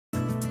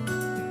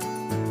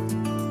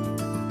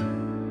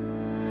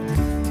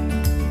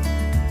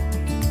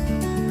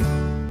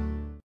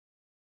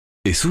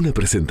es una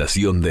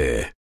presentación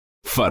de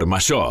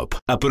Farmashop.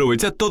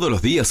 Aprovecha todos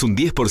los días un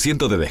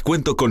 10% de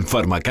descuento con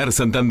Farmacar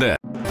Santander.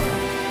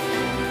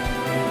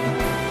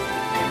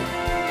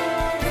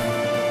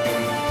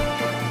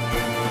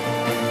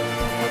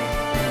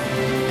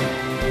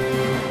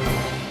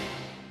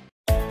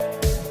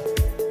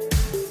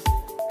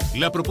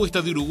 La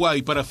propuesta de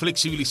Uruguay para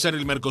flexibilizar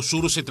el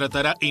Mercosur se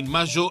tratará en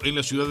mayo en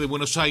la ciudad de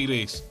Buenos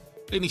Aires.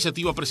 La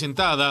iniciativa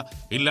presentada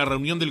en la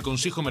reunión del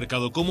Consejo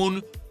Mercado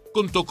Común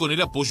contó con el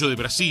apoyo de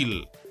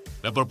Brasil.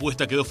 La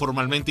propuesta quedó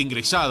formalmente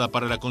ingresada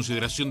para la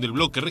consideración del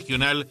bloque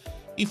regional,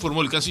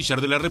 informó el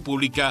canciller de la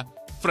República,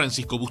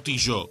 Francisco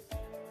Bustillo.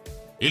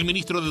 El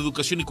ministro de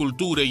Educación y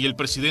Cultura y el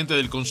presidente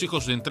del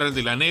Consejo Central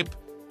de la ANEP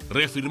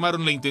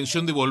reafirmaron la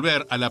intención de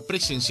volver a la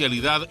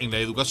presencialidad en la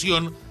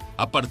educación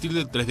a partir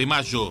del 3 de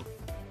mayo.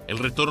 El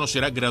retorno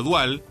será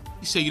gradual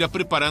y se irá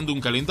preparando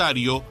un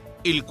calendario,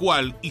 el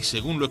cual, y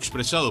según lo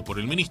expresado por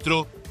el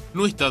ministro,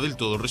 no está del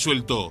todo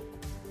resuelto.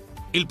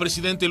 El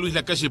presidente Luis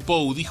Lacalle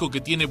Pou dijo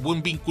que tiene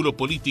buen vínculo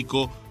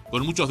político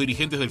con muchos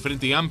dirigentes del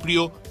Frente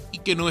Amplio y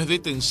que no es de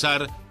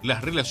tensar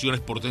las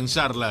relaciones por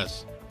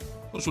tensarlas.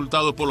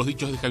 Consultado por los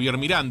dichos de Javier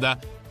Miranda,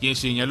 quien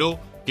señaló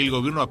que el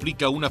gobierno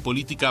aplica una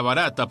política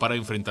barata para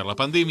enfrentar la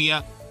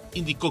pandemia,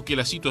 indicó que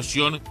la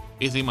situación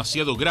es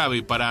demasiado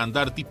grave para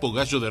andar tipo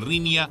gallo de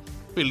riña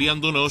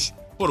peleándonos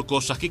por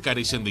cosas que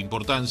carecen de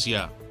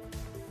importancia.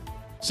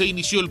 Se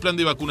inició el plan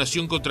de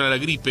vacunación contra la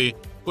gripe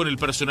con el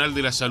personal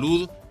de la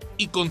salud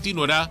y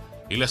continuará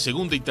en la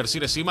segunda y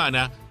tercera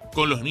semana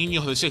con los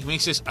niños de 6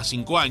 meses a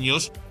 5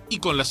 años y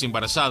con las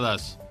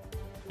embarazadas.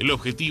 El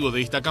objetivo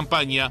de esta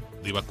campaña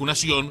de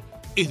vacunación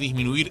es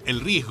disminuir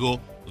el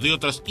riesgo de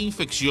otras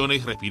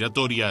infecciones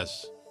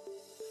respiratorias.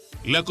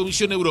 La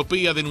Comisión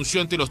Europea denunció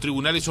ante los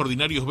tribunales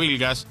ordinarios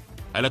belgas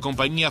a la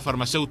compañía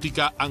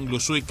farmacéutica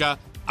anglo-sueca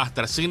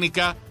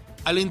AstraZeneca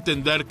al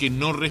entender que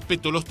no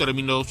respetó los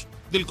términos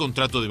del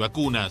contrato de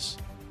vacunas.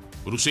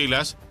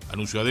 Bruselas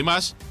anunció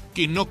además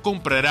que no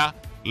comprará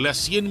las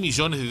 100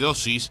 millones de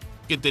dosis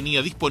que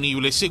tenía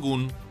disponibles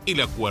según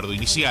el acuerdo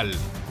inicial.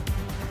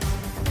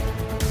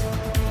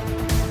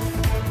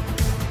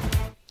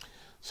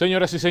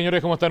 Señoras y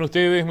señores, ¿cómo están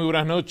ustedes? Muy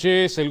buenas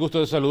noches, el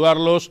gusto de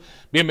saludarlos.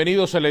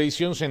 Bienvenidos a la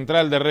edición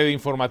central de Red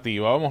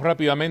Informativa. Vamos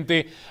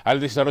rápidamente al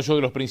desarrollo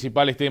de los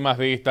principales temas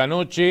de esta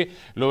noche.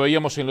 Lo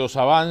veíamos en los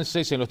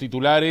avances, en los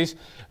titulares.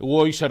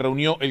 Hoy se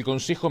reunió el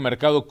Consejo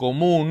Mercado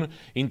Común,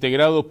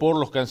 integrado por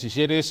los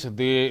cancilleres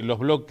del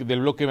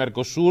bloque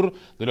Mercosur,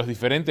 de los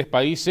diferentes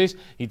países,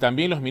 y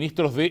también los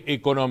ministros de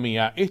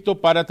Economía. Esto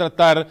para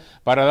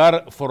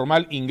dar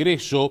formal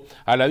ingreso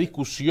a la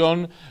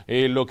discusión,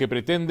 lo que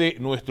pretende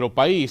nuestro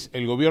país,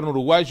 el gobierno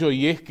uruguayo,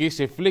 y es que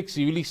se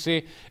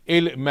flexibilice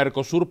el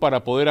Mercosur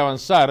para poder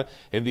avanzar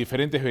en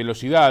diferentes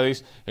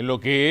velocidades en lo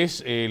que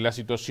es la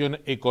situación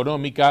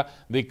económica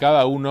de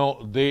cada uno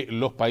de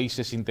los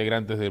países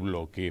integrantes del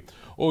bloque.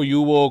 Hoy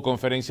hubo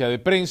conferencia de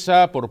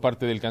prensa por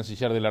parte del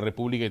canciller de la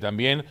República y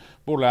también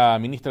por la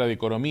ministra de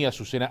Economía,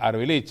 Susana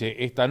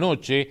Arbeleche. Esta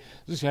noche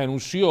se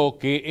anunció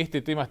que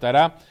este tema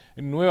estará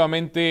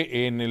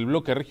nuevamente en el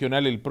bloque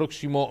regional el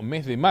próximo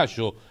mes de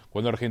mayo,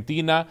 cuando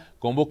Argentina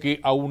convoque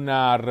a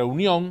una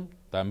reunión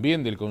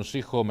también del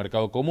Consejo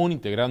Mercado Común,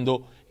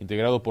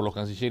 integrado por los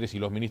cancilleres y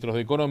los ministros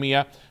de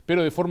Economía,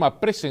 pero de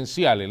forma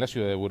presencial en la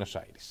ciudad de Buenos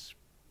Aires.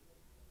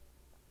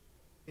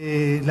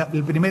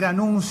 El primer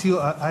anuncio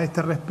a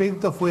este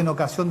respecto fue en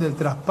ocasión del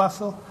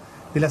traspaso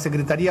de la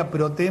Secretaría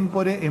Pro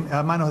Tempore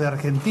a manos de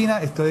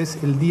Argentina, esto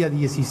es el día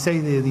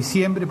 16 de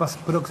diciembre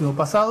próximo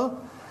pasado,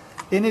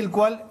 en el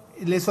cual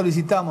le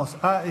solicitamos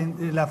a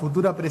la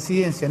futura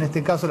presidencia, en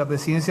este caso la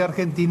presidencia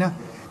argentina,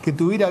 que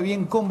tuviera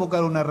bien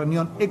convocar una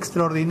reunión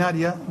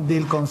extraordinaria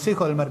del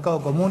Consejo del Mercado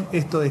Común,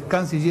 esto es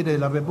cancilleres de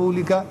la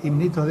República y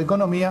ministros de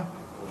Economía,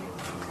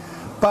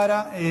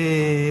 para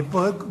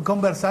poder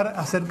conversar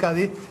acerca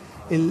de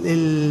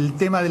el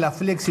tema de la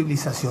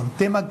flexibilización,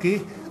 tema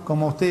que,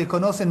 como ustedes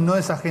conocen, no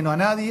es ajeno a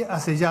nadie.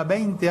 Hace ya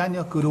 20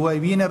 años que Uruguay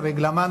viene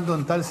reclamando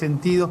en tal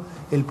sentido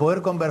el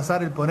poder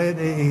conversar, el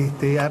poner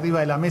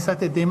arriba de la mesa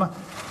este tema.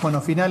 Bueno,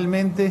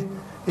 finalmente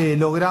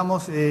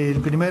logramos el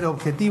primer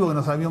objetivo que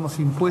nos habíamos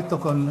impuesto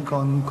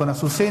con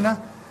Azucena,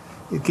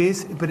 que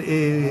es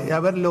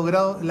haber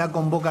logrado la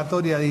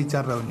convocatoria de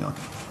dicha reunión.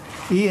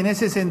 Y en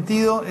ese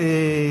sentido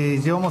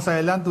llevamos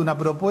adelante una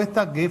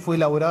propuesta que fue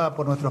elaborada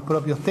por nuestros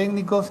propios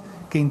técnicos,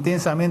 que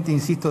intensamente,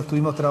 insisto,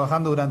 estuvimos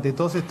trabajando durante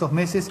todos estos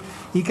meses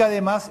y que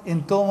además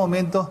en todo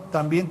momento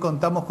también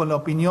contamos con la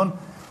opinión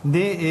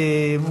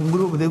de un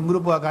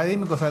grupo de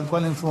académicos al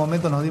cual en su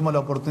momento nos dimos la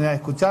oportunidad de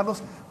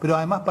escucharlos, pero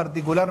además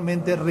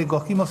particularmente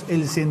recogimos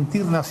el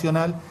sentir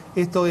nacional,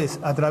 esto es,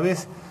 a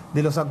través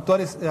de los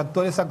actuales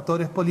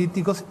actores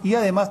políticos y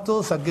además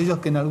todos aquellos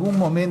que en algún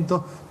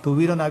momento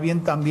tuvieron a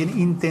bien también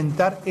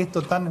intentar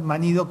esto tan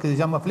manido que se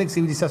llama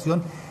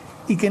flexibilización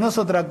y que no es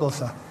otra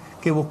cosa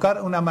que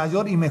buscar una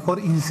mayor y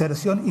mejor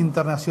inserción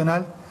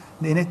internacional,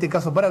 en este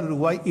caso para el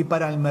Uruguay y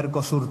para el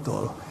Mercosur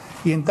todo.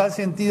 Y en tal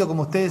sentido,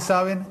 como ustedes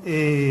saben,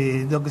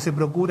 lo que se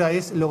procura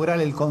es lograr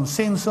el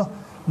consenso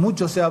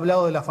Mucho se ha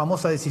hablado de la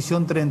famosa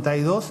decisión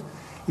 32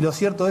 y lo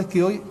cierto es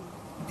que hoy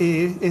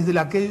es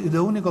de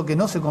lo único que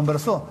no se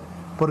conversó,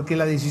 porque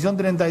la decisión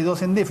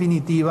 32 en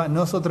definitiva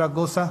no es otra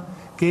cosa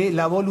que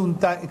la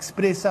voluntad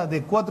expresa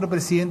de 4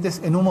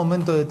 presidentes en un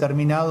momento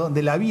determinado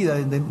de la vida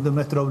de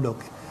nuestro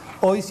bloque.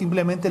 Hoy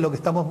simplemente lo que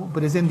estamos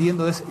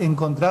pretendiendo es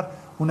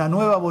encontrar una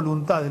nueva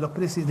voluntad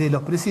de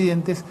los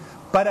presidentes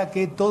para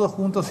que todos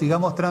juntos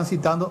sigamos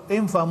transitando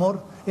en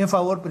favor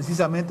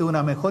precisamente de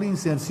una mejor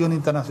inserción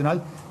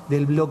internacional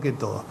del bloque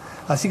todo.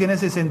 Así que en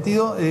ese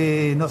sentido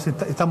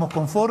estamos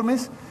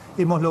conformes,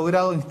 hemos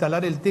logrado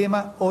instalar el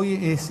tema,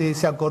 hoy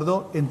se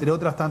acordó, entre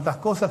otras tantas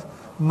cosas,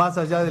 más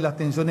allá de las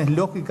tensiones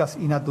lógicas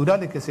y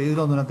naturales que se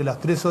dieron durante las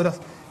 3 horas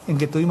en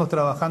que estuvimos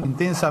trabajando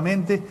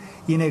intensamente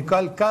y en el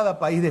cual cada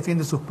país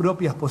defiende sus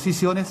propias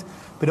posiciones,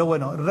 pero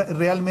bueno,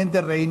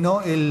 realmente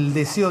reinó el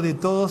deseo de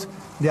todos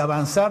de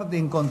avanzar, de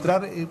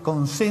encontrar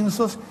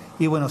consensos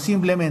y bueno,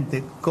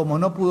 simplemente, como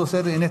no pudo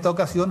ser en esta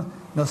ocasión,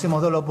 nos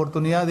hemos dado la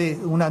oportunidad de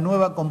una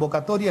nueva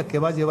convocatoria que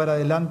va a llevar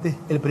adelante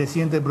el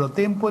presidente pro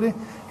tempore,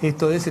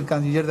 esto es el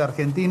canciller de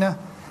Argentina,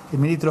 el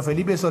ministro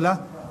Felipe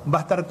Solá, va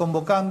a estar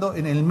convocando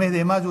en el mes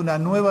de mayo una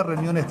nueva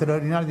reunión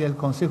extraordinaria del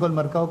Consejo del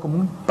Mercado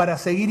Común para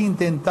seguir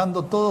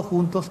intentando todos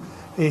juntos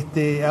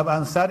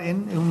avanzar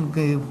en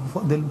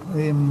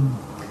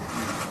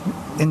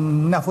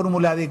una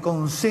fórmula de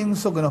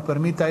consenso que nos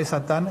permita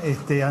esa tan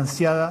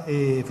ansiada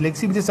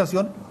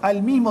flexibilización,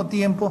 al mismo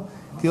tiempo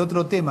que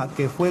otro tema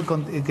que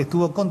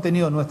estuvo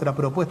contenido en nuestra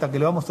propuesta que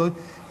le vamos hoy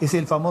es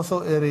el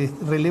famoso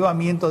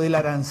relevamiento del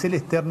arancel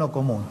externo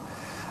común.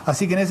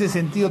 Así que en ese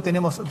sentido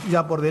tenemos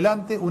ya por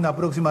delante una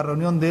próxima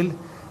reunión del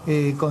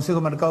Consejo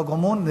de Mercado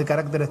Común de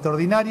carácter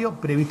extraordinario,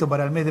 previsto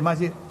para el mes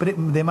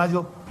de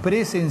mayo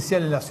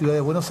presencial en la ciudad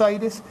de Buenos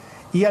Aires,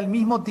 y al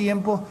mismo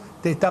tiempo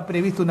está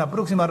prevista una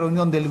próxima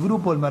reunión del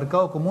Grupo del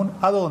Mercado Común,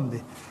 ¿a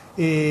dónde?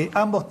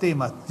 Ambos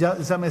temas,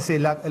 llámese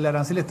el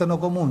arancel externo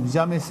común,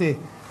 llámese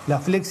la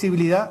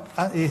flexibilidad,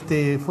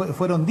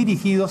 fueron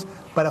dirigidos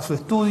para su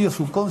estudio,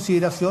 su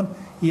consideración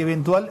y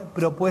eventual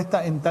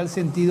propuesta en tal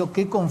sentido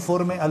que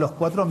conforme a los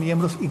 4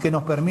 miembros y que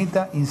nos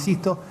permita,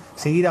 insisto,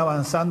 seguir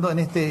avanzando en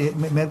este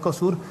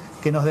Mercosur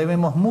que nos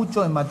debemos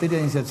mucho en materia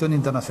de inserción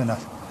internacional.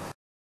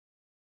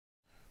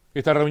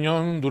 Esta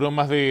reunión duró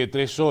más de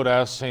 3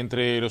 horas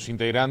entre los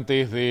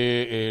integrantes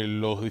de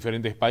los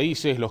diferentes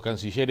países, los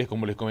cancilleres,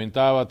 como les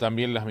comentaba,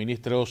 también los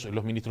ministros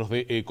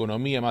de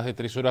Economía, más de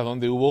 3 horas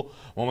donde hubo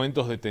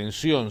momentos de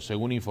tensión,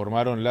 según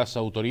informaron las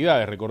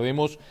autoridades.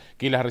 Recordemos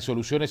que las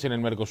resoluciones en el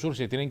Mercosur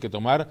se tienen que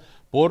tomar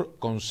por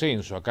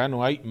consenso, acá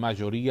no hay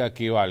mayoría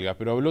que valga,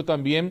 pero habló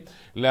también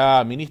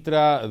la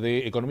ministra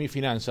de Economía y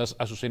Finanzas,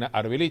 Azucena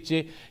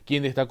Arbeleche,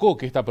 quien destacó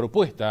que esta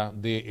propuesta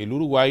del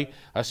Uruguay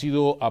ha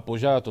sido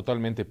apoyada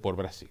totalmente por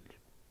Brasil.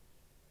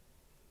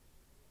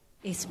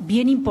 Es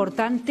bien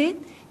importante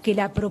que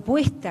la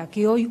propuesta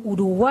que hoy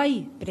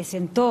Uruguay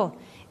presentó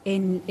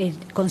en el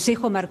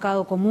Consejo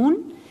Mercado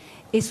Común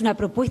es una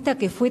propuesta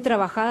que fue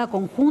trabajada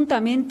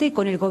conjuntamente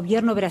con el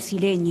gobierno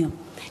brasileño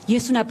y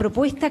es una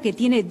propuesta que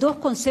tiene 2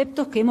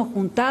 conceptos que hemos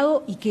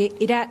juntado y que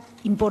era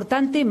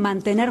importante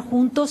mantener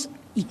juntos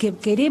y que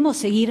queremos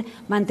seguir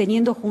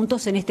manteniendo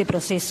juntos en este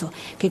proceso,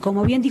 que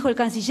como bien dijo el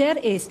canciller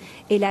es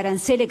el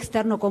arancel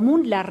externo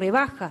común, la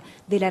rebaja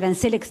del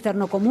arancel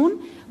externo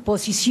común,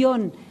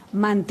 posición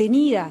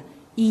mantenida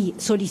y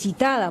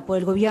solicitada por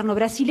el gobierno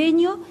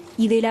brasileño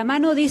y de la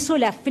mano de eso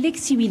la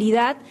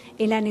flexibilidad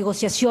en la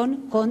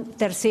negociación con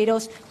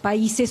terceros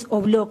países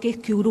o bloques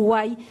que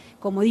Uruguay,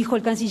 como dijo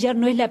el canciller,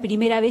 no es la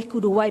primera vez que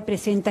Uruguay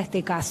presenta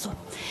este caso.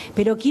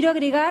 Pero quiero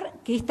agregar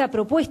que esta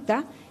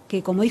propuesta,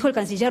 que como dijo el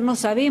canciller no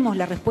sabemos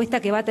la respuesta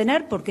que va a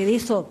tener porque de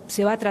eso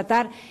se va a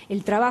tratar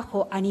el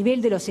trabajo a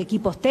nivel de los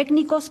equipos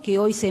técnicos que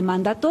hoy se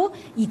mandató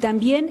y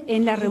también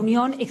en la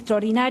reunión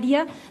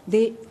extraordinaria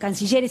de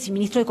cancilleres y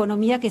ministros de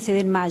Economía que se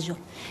dé en mayo.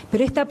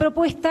 Pero esta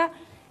propuesta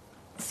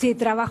se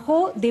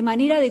trabajó de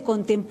manera de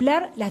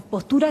contemplar las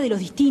posturas de los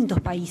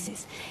distintos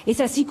países.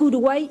 Es así que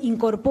Uruguay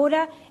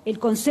incorpora el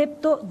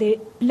concepto de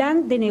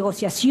plan de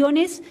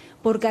negociaciones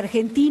porque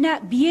Argentina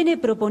viene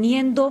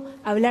proponiendo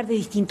hablar de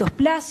distintos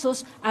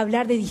plazos,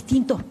 hablar de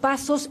distintos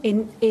pasos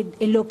en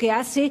lo que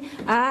hace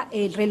a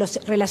el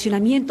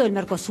relacionamiento del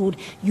Mercosur.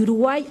 Y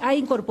Uruguay ha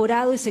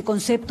incorporado ese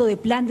concepto de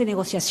plan de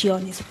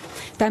negociaciones.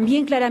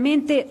 También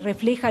claramente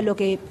refleja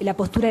la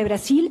postura de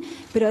Brasil,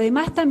 pero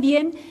además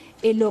también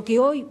lo que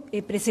hoy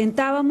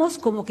presentábamos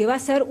como que va a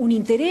ser un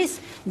interés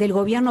del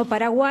gobierno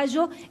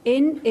paraguayo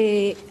en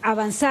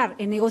avanzar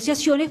en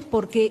negociaciones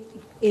porque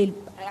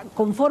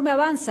conforme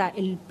avanza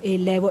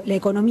la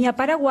economía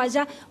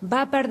paraguaya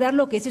va a perder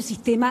lo que es el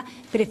sistema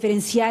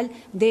preferencial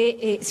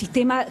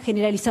sistema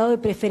generalizado de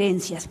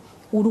preferencias.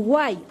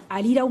 Uruguay,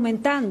 al ir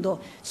aumentando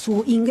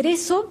su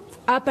ingreso,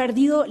 ha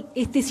perdido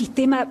este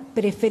sistema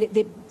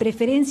de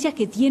preferencias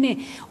que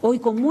tiene hoy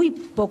con muy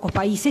pocos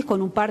países,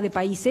 con un par de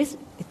países,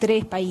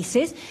 3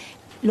 países,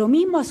 Lo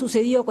mismo ha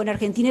sucedido con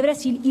Argentina y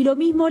Brasil y lo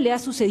mismo le ha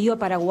sucedido a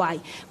Paraguay.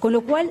 Con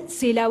lo cual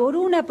se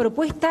elaboró una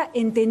propuesta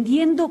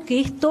entendiendo que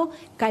esto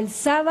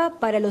calzaba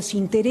para los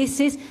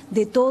intereses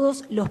de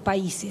todos los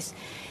países.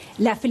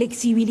 La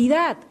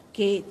flexibilidad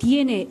que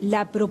tiene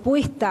la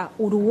propuesta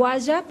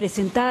uruguaya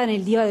presentada en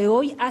el día de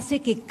hoy hace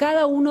que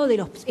cada uno de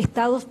los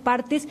estados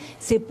partes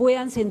se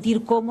puedan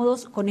sentir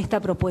cómodos con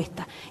esta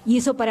propuesta. Y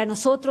eso para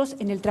nosotros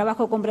en el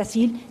trabajo con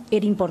Brasil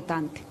era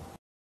importante.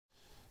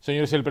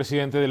 Señores, el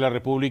presidente de la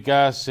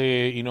República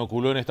se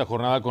inoculó en esta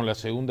jornada con la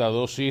segunda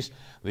dosis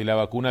de la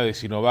vacuna de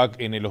Sinovac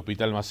en el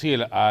Hospital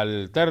Maciel.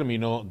 Al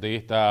término de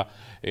esta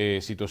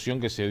situación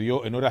que se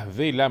dio en horas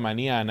de la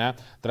mañana,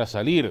 tras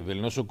salir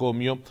del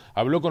nosocomio,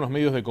 habló con los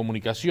medios de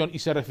comunicación y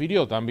se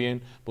refirió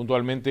también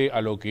puntualmente a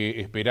lo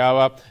que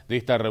esperaba de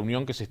esta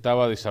reunión que se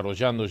estaba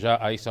desarrollando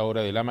ya a esa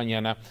hora de la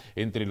mañana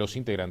entre los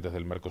integrantes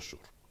del Mercosur.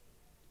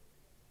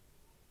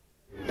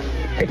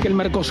 Es que el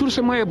Mercosur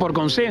se mueve por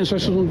consenso,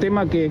 eso es un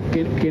tema que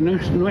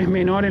no es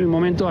menor en el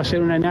momento de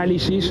hacer un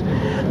análisis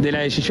de la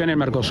decisión del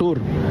Mercosur.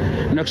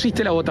 No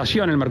existe la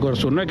votación en el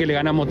Mercosur, no es que le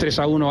ganamos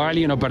 3-1 a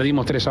alguien o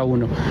perdimos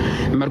 3-1.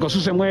 El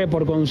Mercosur se mueve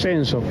por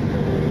consenso.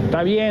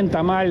 Está bien,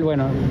 está mal,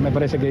 bueno, me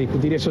parece que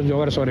discutir eso es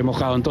llover sobre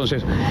mojado.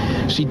 Entonces,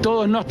 si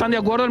todos no están de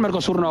acuerdo, el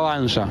Mercosur no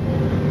avanza.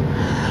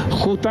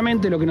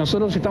 Justamente lo que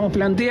nosotros estamos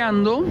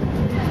planteando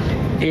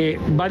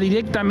va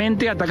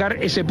directamente a atacar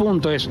ese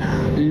punto, es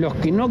los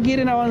que no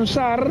quieren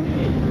avanzar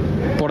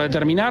por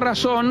determinada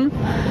razón,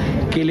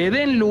 que le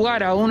den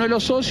lugar a uno de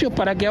los socios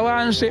para que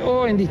avance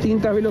o en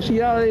distintas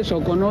velocidades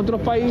o con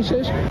otros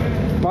países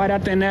para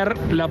tener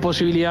la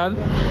posibilidad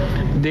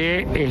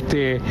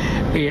de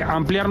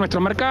ampliar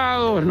nuestro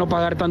mercado, no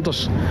pagar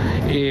tantos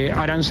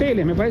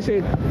aranceles. Me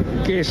parece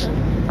que es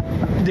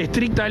de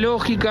estricta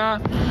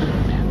lógica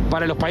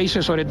para los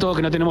países, sobre todo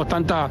que no tenemos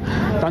tanta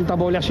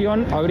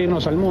población,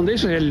 abrirnos al mundo.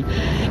 Ese es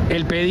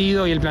el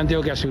pedido y el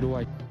planteo que hace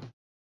Uruguay.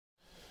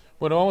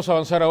 Bueno, vamos a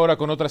avanzar ahora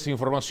con otras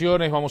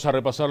informaciones, vamos a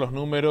repasar los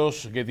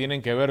números que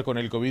tienen que ver con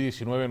el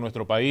COVID-19 en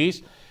nuestro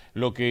país.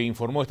 Lo que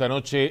informó esta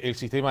noche el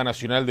Sistema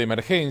Nacional de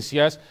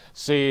Emergencias,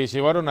 se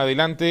llevaron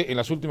adelante en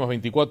las últimas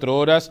 24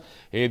 horas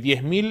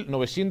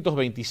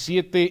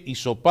 10.927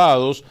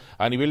 hisopados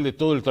a nivel de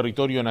todo el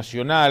territorio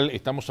nacional.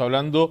 Estamos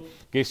hablando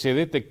que se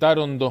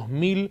detectaron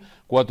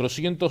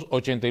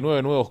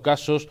 2.489 nuevos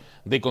casos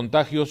de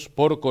contagios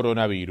por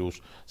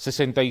coronavirus.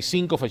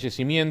 65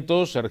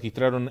 fallecimientos se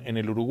registraron en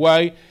el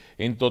Uruguay.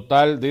 En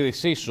total de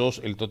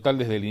decesos, el total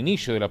desde el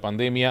inicio de la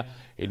pandemia,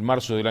 en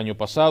marzo del año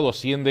pasado,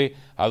 asciende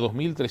a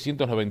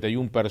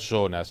 2.391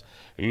 personas.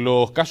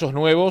 Los casos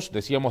nuevos,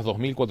 decíamos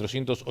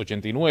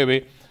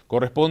 2.489,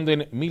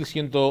 corresponden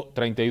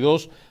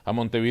 1.132 a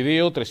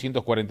Montevideo,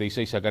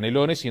 346 a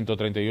Canelones,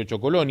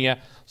 138 Colonia,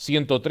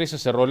 113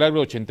 Cerro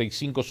Largo,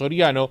 85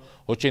 Soriano,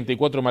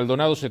 84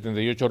 Maldonado,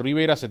 78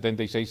 Rivera,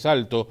 76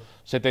 Salto,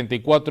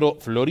 74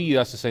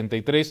 Florida,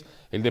 63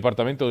 el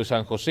departamento de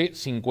San José,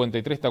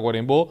 53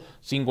 Tacuarembó,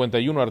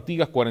 51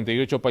 Artigas,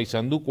 48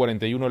 Paysandú,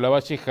 41 La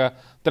Valleja,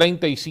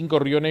 35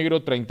 Río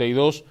Negro,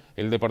 32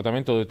 el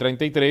departamento de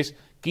 33,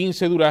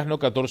 15 Durazno,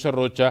 14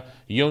 Rocha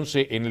y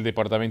 11 en el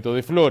departamento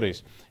de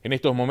Flores. En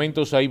estos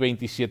momentos hay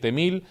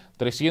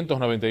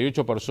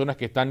 27.398 personas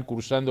que están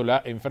cursando la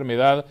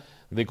enfermedad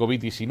de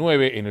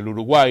COVID-19 en el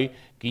Uruguay.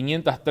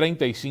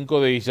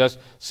 535 de ellas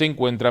se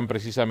encuentran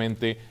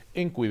precisamente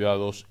en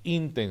cuidados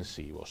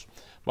intensivos.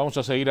 Vamos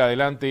a seguir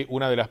adelante.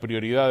 Una de las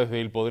prioridades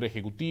del Poder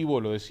Ejecutivo,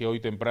 lo decía hoy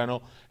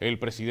temprano el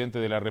presidente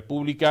de la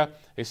República,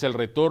 es el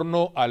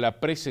retorno a la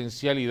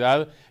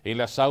presencialidad en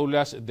las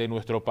aulas de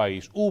nuestro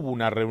país. Hubo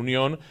una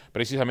reunión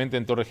precisamente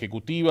en Torre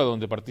Ejecutiva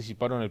donde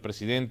participaron el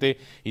presidente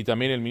y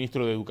también el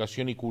ministro de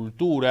Educación y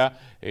Cultura,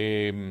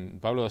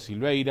 Pablo da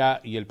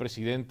Silveira, y el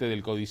presidente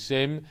del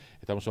CODICEM,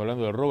 estamos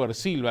hablando de Robert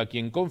Silva,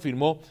 quien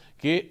confirmó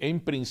que en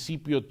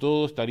principio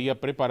todo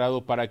estaría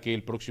preparado para que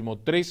el próximo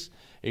 3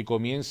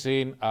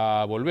 comiencen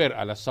a volver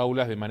a las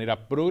aulas de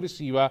manera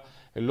progresiva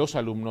los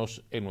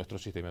alumnos en nuestro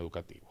sistema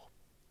educativo.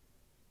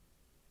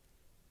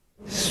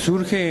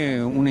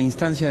 Surge una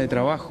instancia de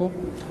trabajo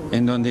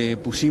en donde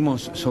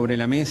pusimos sobre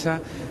la mesa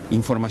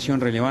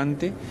información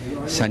relevante,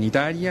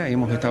 sanitaria,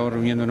 hemos estado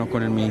reuniéndonos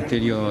con el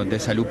Ministerio de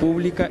Salud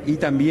Pública y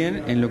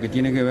también en lo que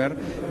tiene que ver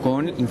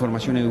con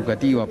información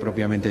educativa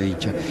propiamente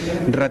dicha.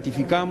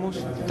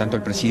 Ratificamos, tanto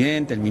el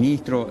presidente, el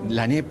ministro,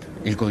 la ANEP,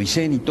 el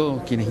CODICEN y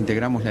todos quienes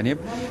integramos la ANEP,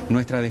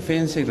 nuestra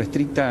defensa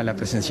irrestricta a la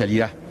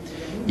presencialidad.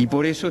 Y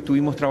por eso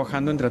estuvimos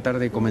trabajando en tratar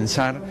de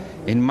comenzar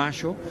en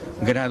mayo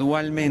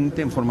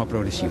gradualmente en forma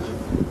progresiva.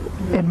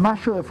 En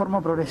mayo, de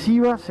forma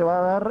progresiva, se va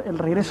a dar el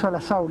regreso a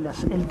las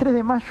aulas. El 3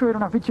 de mayo era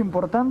una fecha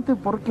importante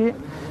porque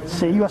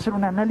se iba a hacer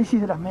un análisis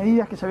de las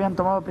medidas que se habían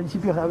tomado a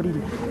principios de abril.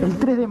 El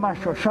 3 de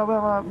mayo, ¿ya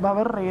va a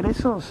haber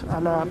regresos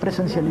a la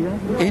presencialidad?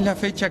 Es la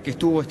fecha que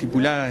estuvo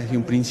estipulada desde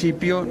un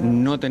principio,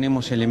 no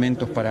tenemos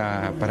elementos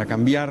para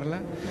cambiarla,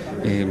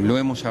 lo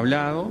hemos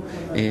hablado,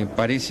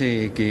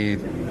 parece que es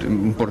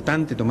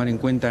importante tomar en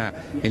cuenta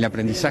el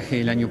aprendizaje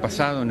del año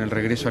pasado en el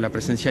regreso a la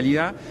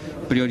presencialidad,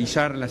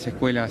 priorizar las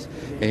escuelas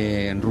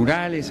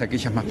rurales,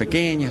 aquellas más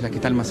pequeñas, las que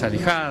están más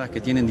alejadas,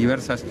 que tienen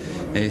diversas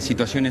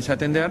situaciones a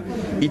atender.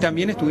 Y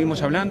también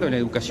estuvimos hablando de la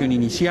educación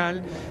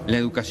inicial, la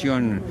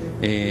educación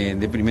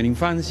de primera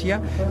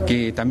infancia,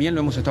 que también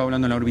lo hemos estado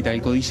hablando en la órbita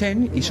del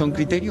Codicen, y son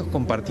criterios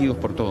compartidos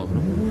por todos,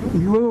 ¿no? Y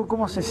luego,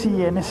 ¿cómo se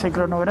sigue en ese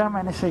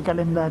cronograma, en ese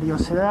calendario?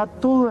 ¿Se da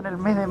todo en el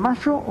mes de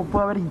mayo o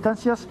puede haber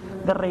instancias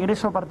de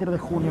regreso a partir de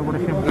junio, por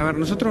ejemplo? A ver,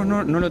 nosotros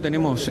no lo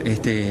tenemos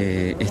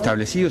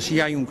establecido.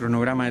 Sí hay un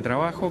cronograma de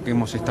trabajo que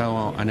hemos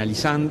estado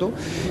analizando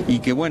y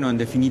que, bueno, en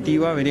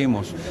definitiva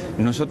veremos.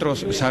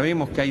 Nosotros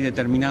sabemos que hay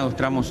determinados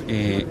tramos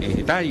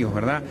etarios,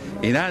 ¿verdad?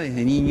 Edades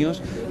de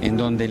niños en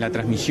donde la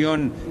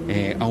transmisión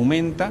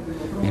aumenta,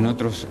 en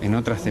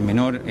otras de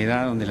menor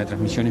edad donde la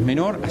transmisión es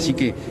menor, así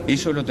que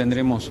eso lo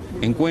tendremos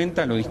en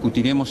cuenta, lo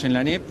discutiremos en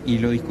la ANEP y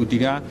lo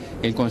discutirá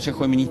el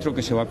Consejo de Ministros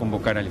que se va a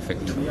convocar al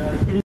efecto.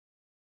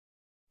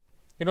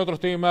 En otros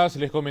temas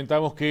les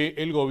comentamos que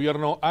el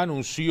gobierno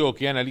anunció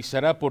que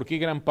analizará por qué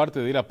gran parte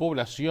de la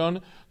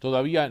población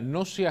todavía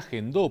no se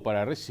agendó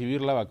para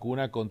recibir la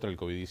vacuna contra el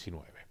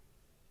COVID-19.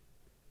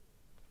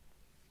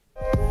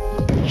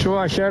 Yo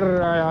ayer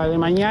de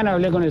mañana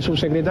hablé con el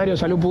subsecretario de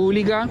Salud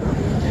Pública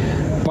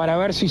para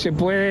ver si se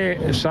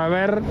puede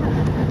saber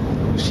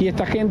si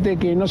esta gente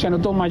que no se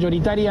anotó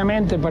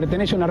mayoritariamente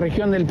pertenece a una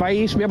región del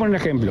país. Voy a poner un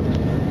ejemplo.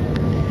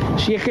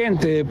 Si es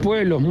gente de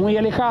pueblos muy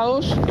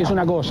alejados, es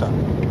una cosa.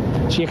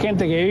 Si es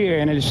gente que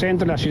vive en el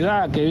centro de la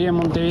ciudad, que vive en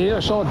Montevideo,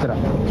 es otra,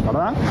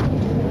 ¿verdad?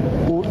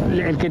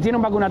 El que tiene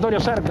un vacunatorio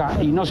cerca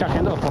y no se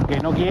agendó porque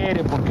no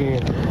quiere, porque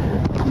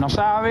no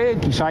sabe,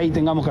 quizá ahí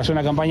tengamos que hacer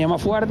una campaña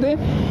más fuerte.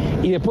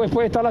 Y después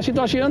puede estar la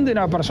situación de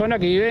una persona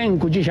que vive en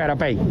Cuchilla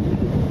Arapey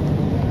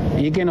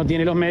y que no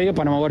tiene los medios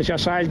para moverse a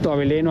Salto, a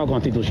Belén o a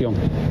Constitución.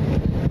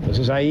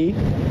 Entonces ahí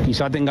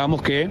quizá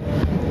tengamos que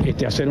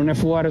hacer un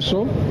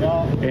esfuerzo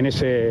en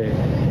ese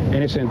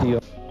sentido.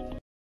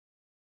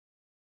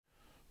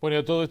 Bueno,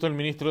 a todo esto el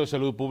ministro de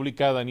Salud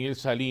Pública, Daniel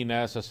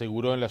Salinas,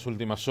 aseguró en las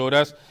últimas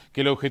horas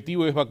que el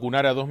objetivo es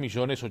vacunar a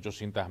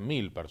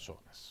 2.800.000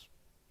 personas.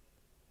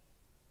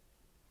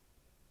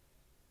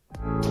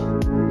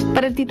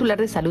 Para el titular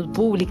de Salud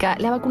Pública,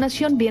 la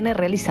vacunación viene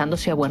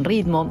realizándose a buen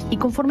ritmo y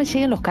conforme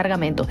lleguen los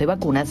cargamentos de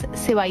vacunas,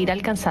 se va a ir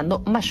alcanzando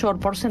mayor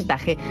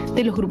porcentaje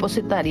de los grupos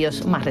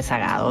etarios más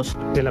rezagados.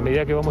 En la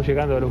medida que vamos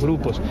llegando a los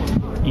grupos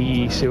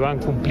y se van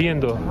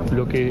cumpliendo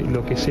lo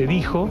que se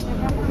dijo,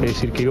 es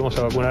decir, que íbamos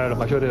a vacunar a los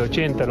mayores de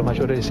 80, a los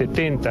mayores de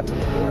 70,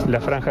 la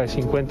franja de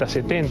 50 a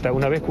 70,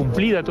 una vez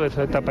cumplida toda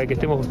esa etapa y que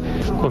estemos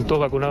con todos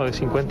vacunados de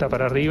 50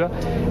 para arriba,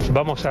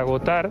 vamos a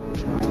agotar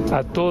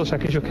a todos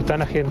aquellos que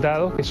están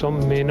agendados, que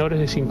son menores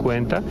de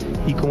 50,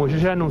 y como yo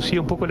ya anuncié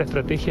un poco, la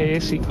estrategia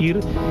es ir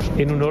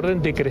en un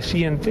orden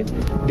decreciente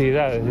de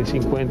edades, de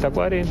 50 a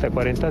 40,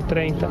 40 a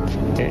 30,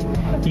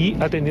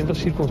 y atendiendo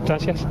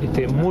circunstancias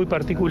muy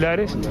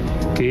particulares,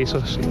 que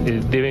esos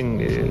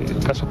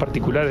casos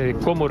particulares de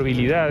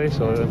comorbilidades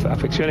o de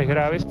afecciones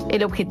graves.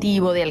 El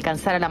objetivo de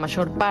alcanzar a la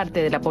mayor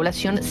parte de la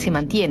población se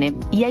mantiene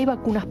y hay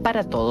vacunas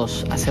para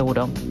todos,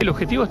 aseguró. El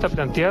objetivo está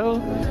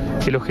planteado,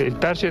 el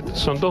target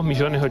son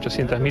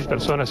 2.800.000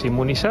 personas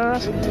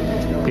inmunizadas,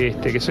 que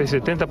es el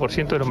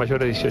 70% de los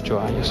mayores de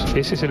 18 años.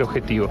 Ese es el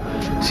objetivo.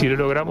 Si lo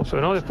logramos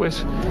o no,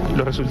 después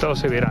los resultados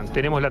se verán.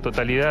 Tenemos la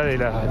totalidad de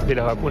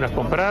las vacunas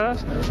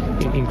compradas,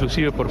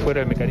 inclusive por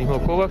fuera del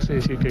mecanismo COVAX,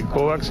 es decir, que el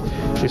COVAX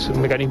es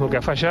un mecanismo que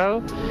ha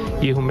fallado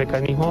y es un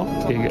mecanismo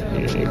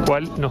el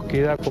cual nos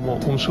queda como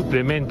un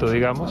suplemento,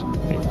 digamos,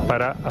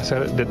 para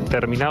hacer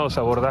determinados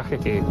abordajes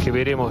que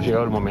veremos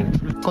llegado el momento.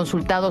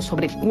 Consultado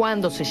sobre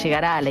cuándo se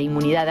llegará a la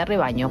inmunidad de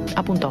rebaño,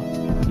 apuntó.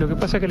 Lo que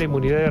pasa es que la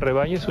inmunidad de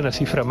rebaño es una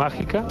cifra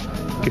mágica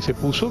que se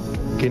puso,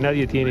 que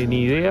nadie tiene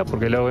ni idea,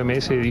 porque la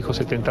OMS dijo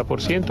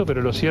 70%,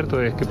 pero lo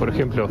cierto es que, por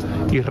ejemplo,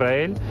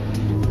 Israel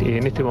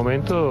en este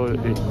momento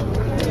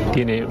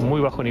tiene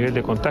muy bajo nivel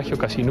de contagio,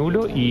 casi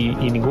nulo, y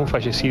ningún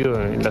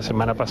fallecido en la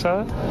semana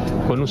pasada,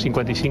 con un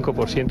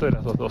 55% de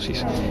las 2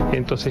 dosis.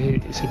 Entonces,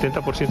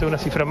 70% es una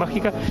cifra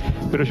mágica,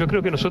 pero yo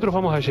creo que nosotros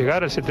vamos a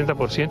llegar al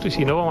 70% y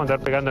si no, vamos a andar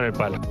pegando en el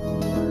palo.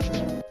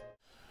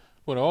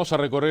 Bueno, vamos a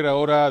recorrer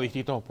ahora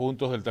distintos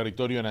puntos del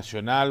territorio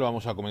nacional.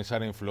 Vamos a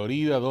comenzar en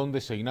Florida, donde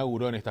se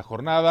inauguró en esta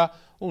jornada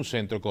un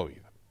centro COVID.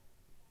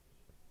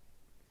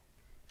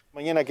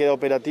 Mañana queda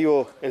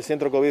operativo el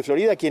Centro COVID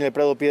Florida, aquí en el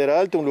Prado Piedra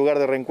Alta, un lugar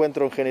de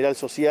reencuentro en general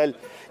social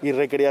y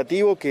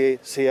recreativo que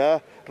se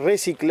ha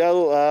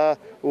reciclado a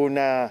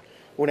una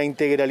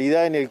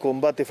integralidad en el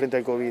combate frente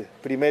al COVID.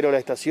 Primero la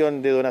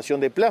estación de donación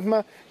de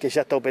plasma, que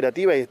ya está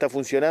operativa y está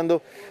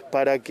funcionando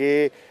para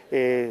que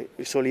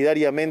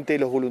solidariamente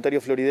los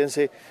voluntarios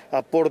floridenses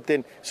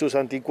aporten sus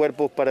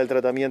anticuerpos para el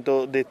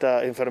tratamiento de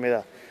esta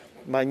enfermedad.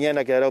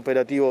 Mañana quedará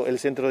operativo el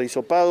centro de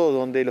hisopado,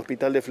 donde el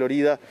Hospital de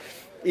Florida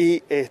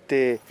y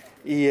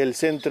el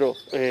centro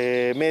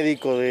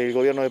médico del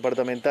gobierno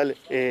departamental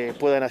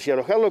puedan allí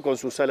alojarlo con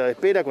su sala de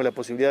espera, con la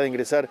posibilidad de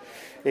ingresar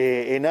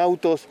en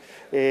autos,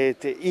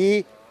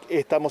 y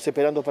estamos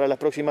esperando para las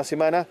próximas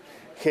semanas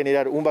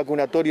generar un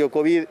vacunatorio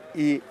COVID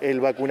y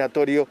el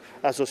vacunatorio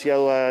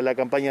asociado a la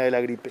campaña de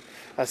la gripe.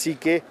 Así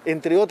que,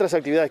 entre otras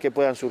actividades que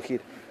puedan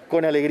surgir,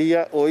 con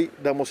alegría hoy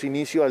damos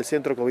inicio al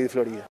Centro COVID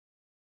Florida.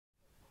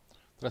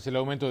 Tras el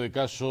aumento de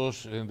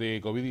casos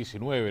de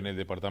COVID-19 en el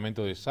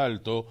departamento de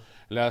Salto,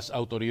 las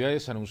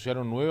autoridades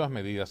anunciaron nuevas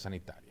medidas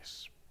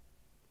sanitarias.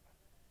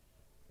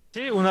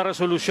 Sí, una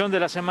resolución de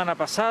la semana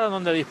pasada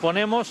donde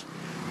disponemos,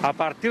 a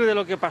partir de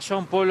lo que pasó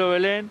en Pueblo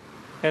Belén,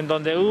 en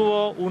donde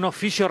hubo un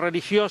oficio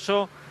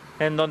religioso,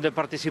 en donde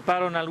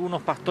participaron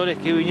algunos pastores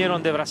que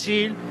vinieron de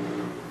Brasil,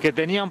 que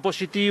tenían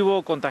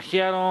positivo,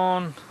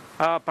 contagiaron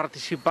a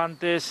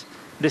participantes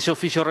de ese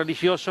oficio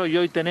religioso, y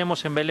hoy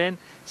tenemos en Belén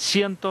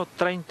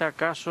 130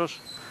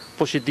 casos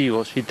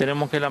positivos y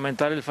tenemos que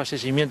lamentar el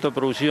fallecimiento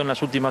producido en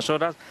las últimas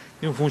horas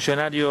de un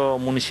funcionario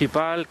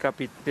municipal,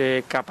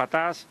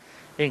 capataz,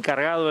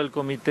 encargado del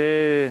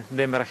comité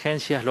de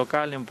emergencias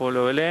local en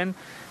Pueblo Belén.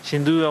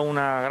 Sin duda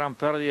una gran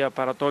pérdida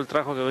para todo el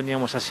trabajo que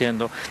veníamos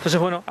haciendo. Entonces,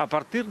 bueno, a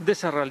partir de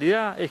esa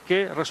realidad es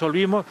que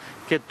resolvimos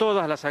que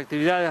todas las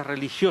actividades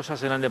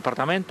religiosas en el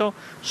departamento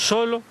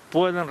solo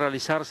pueden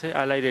realizarse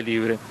al aire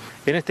libre.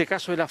 En este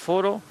caso el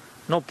aforo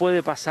no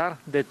puede pasar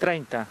de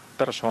 30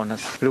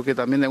 personas. Creo que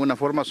también de alguna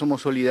forma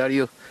somos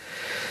solidarios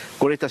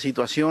con esta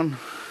situación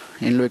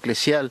en lo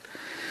eclesial,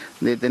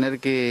 de tener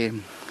que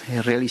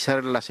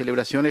realizar las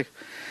celebraciones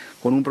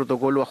con un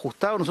protocolo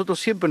ajustado. Nosotros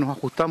siempre nos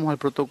ajustamos al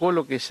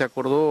protocolo que se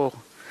acordó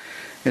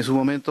en su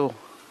momento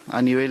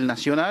a nivel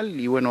nacional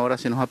y bueno, ahora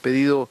se nos ha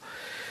pedido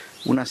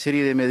una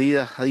serie de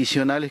medidas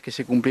adicionales que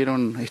se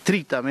cumplieron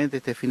estrictamente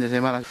este fin de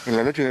semana. En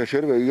la noche de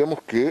ayer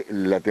veíamos que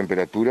la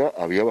temperatura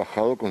había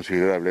bajado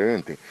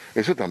considerablemente.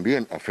 Eso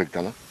también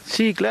afecta, ¿no?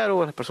 Sí,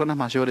 claro, a las personas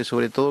mayores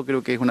sobre todo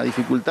creo que es una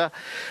dificultad.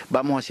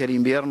 Vamos hacia el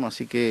invierno,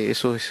 así que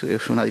eso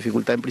es una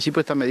dificultad. En principio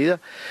esta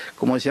medida,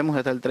 como decíamos,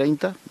 hasta el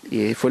 30,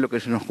 y fue lo que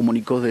se nos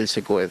comunicó del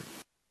SECOED.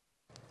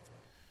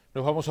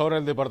 Nos vamos ahora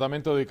al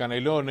departamento de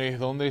Canelones,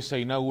 donde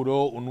se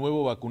inauguró un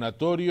nuevo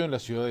vacunatorio en la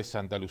ciudad de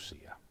Santa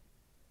Lucía.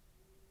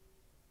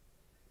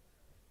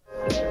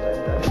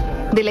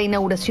 De la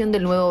inauguración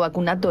del nuevo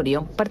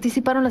vacunatorio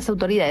participaron las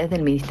autoridades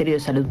del Ministerio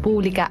de Salud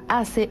Pública,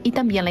 ACE y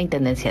también la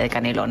Intendencia de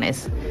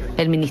Canelones.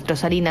 El ministro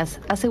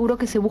Salinas aseguró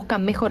que se busca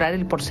mejorar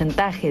el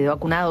porcentaje de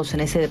vacunados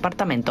en ese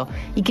departamento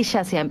y que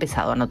ya se ha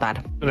empezado a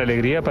notar. Una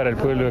alegría para el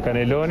pueblo de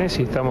Canelones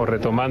y estamos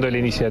retomando la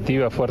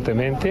iniciativa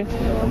fuertemente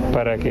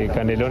para que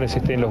Canelones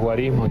esté en los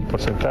guarismos y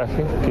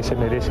porcentaje que se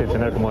merece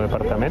tener como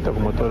departamento,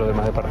 como todos los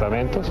demás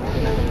departamentos.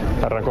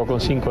 Arrancó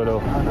con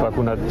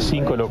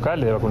 5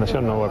 locales de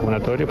vacunación no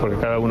vacunatorios, porque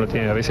cada uno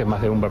tiene a veces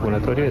más de un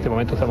vacunatorio, y en este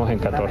momento estamos en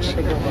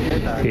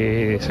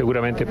 14.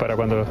 Seguramente para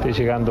cuando esté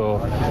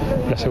llegando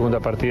la segunda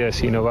partida de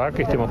Sinovac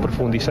estemos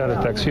profundizando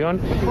esta acción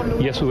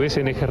y a su vez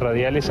en ejes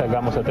radiales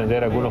salgamos a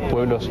atender a algunos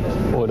pueblos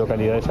o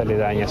localidades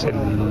aledañas.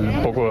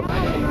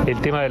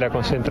 El tema de la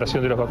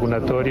concentración de los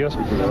vacunatorios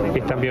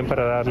es también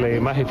para darle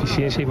más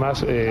eficiencia y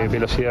más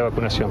velocidad de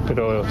vacunación,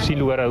 pero sin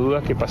lugar a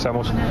dudas que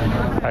pasamos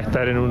a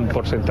estar en un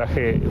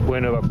porcentaje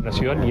bueno de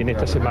vacunación y en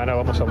esta semana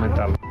vamos a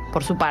aumentarlo.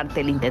 Por su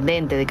parte, el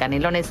intendente de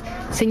Canelones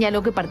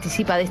señaló que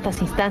participa de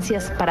estas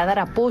instancias para dar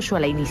apoyo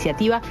a la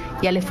iniciativa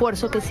y al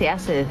esfuerzo que se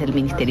hace desde el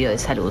Ministerio de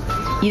Salud,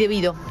 y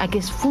debido a que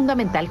es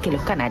fundamental que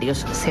los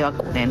canarios se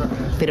vacunen,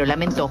 pero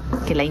lamentó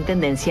que la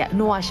intendencia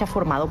no haya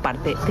formado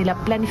parte de la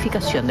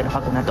planificación de los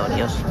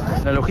vacunatorios.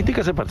 La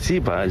logística se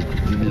participa,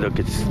 lo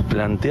que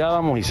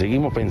planteábamos y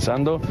seguimos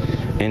pensando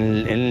en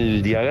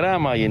el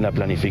diagrama y en la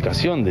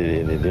planificación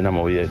de una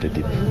movida de este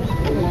tipo,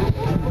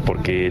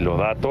 porque los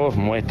datos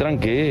muestran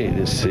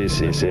que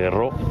se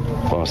erró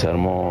cuando se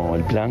armó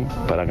el plan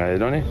para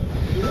Canelones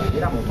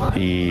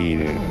y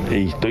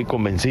estoy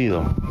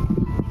convencido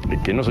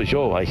que no soy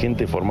yo, hay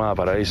gente formada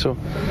para eso,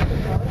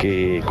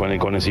 que con el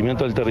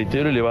conocimiento del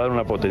territorio le va a dar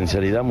una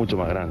potencialidad mucho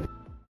más grande.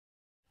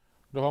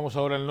 Nos vamos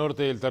ahora al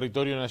norte del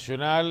territorio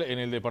nacional. En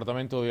el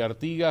departamento de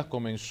Artigas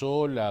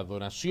comenzó la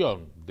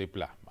donación de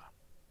plasma.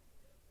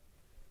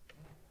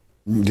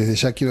 Desde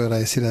ya quiero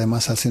agradecer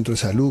además al Centro de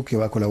Salud que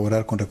va a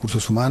colaborar con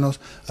Recursos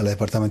Humanos, a la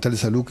Departamental de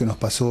Salud que nos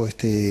pasó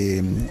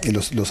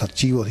los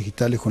archivos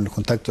digitales con los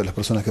contactos de las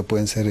personas que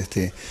pueden ser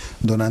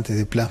donantes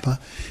de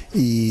plasma,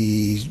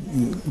 y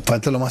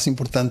falta lo más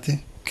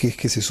importante, que es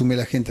que se sume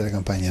la gente a la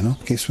campaña, ¿no?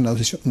 Que es una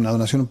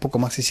donación un poco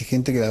más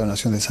exigente que la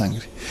donación de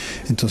sangre.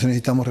 Entonces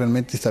necesitamos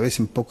realmente esta vez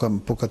en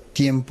poco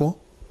tiempo,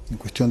 en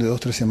cuestión de 2 o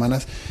 3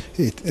 semanas,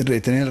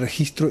 tener el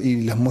registro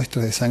y las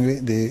muestras de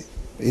sangre de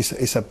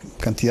esa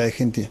cantidad de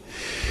gente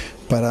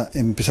para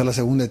empezar la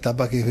segunda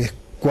etapa, que es ver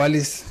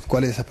cuáles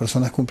de esas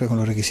personas cumplen con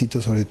los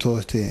requisitos, sobre todo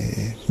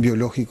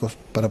biológicos,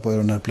 para poder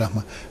donar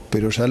plasma.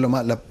 Pero ya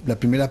la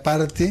primera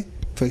parte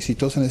fue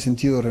exitosa en el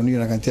sentido de reunir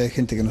una cantidad de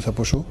gente que nos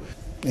apoyó.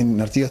 En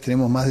Artigas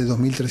tenemos más de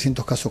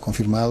 2.300 casos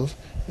confirmados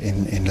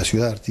en la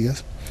ciudad de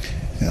Artigas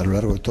a lo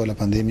largo de toda la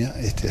pandemia,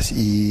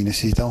 y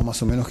necesitamos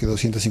más o menos que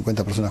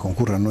 250 personas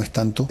concurran, no es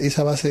tanto.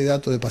 Esa base de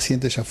datos de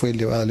pacientes ya fue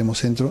elevada al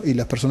Hemocentro y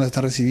las personas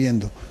están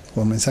recibiendo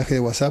con mensaje de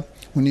WhatsApp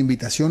una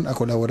invitación a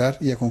colaborar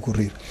y a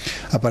concurrir.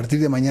 A partir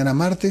de mañana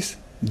martes,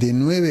 de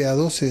 9 a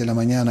 12 de la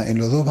mañana, en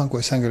los 2 bancos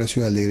de sangre de la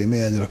ciudad, el de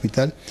Gremeda y el del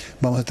hospital,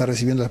 vamos a estar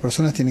recibiendo a las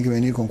personas. Tienen que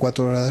venir con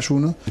 4 horas de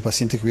ayuno, los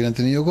pacientes que hubieran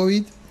tenido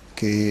COVID,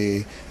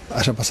 que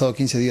hayan pasado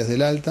 15 días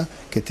del alta,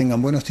 que tengan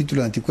buenos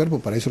títulos de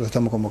anticuerpos, para eso los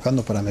estamos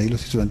convocando, para medir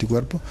los títulos de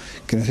anticuerpos,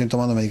 que no estén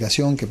tomando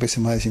medicación, que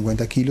pesen más de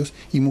 50 kilos,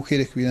 y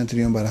mujeres que hubieran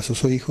tenido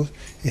embarazos o hijos,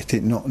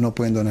 no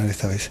pueden donar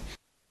esta vez.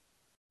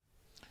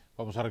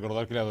 Vamos a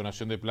recordar que la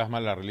donación de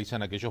plasma la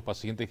realizan aquellos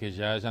pacientes que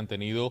ya hayan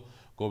tenido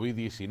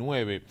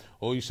COVID-19.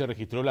 Hoy se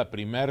registró la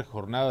primera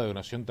jornada de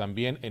donación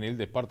también en el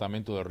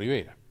departamento de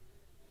Rivera.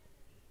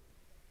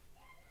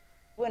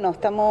 Bueno,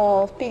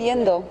 estamos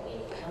pidiendo,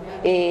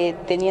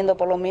 teniendo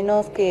por lo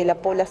menos que la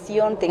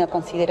población tenga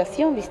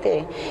consideración,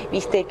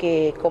 viste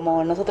que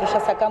como nosotros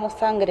ya sacamos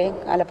sangre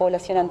a la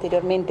población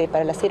anteriormente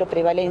para la cero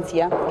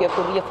prevalencia, que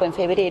ocurrió fue en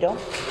febrero,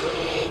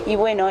 y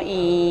bueno,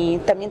 y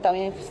también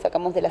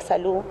sacamos de la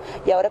salud,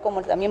 y ahora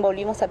como también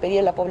volvimos a pedir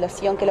a la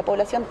población, que la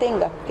población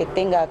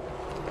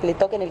que le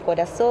toquen el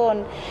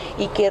corazón,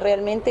 y que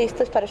realmente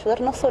esto es para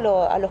ayudar no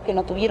solo a los que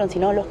no tuvieron,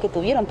 sino a los que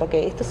tuvieron,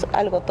 porque esto es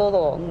algo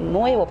todo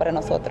nuevo para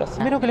nosotros.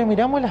 Primero que le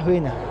miramos las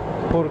venas,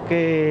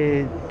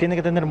 porque tiene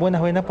que tener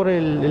buenas venas por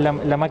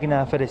la máquina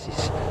de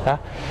aferesis, ¿tá?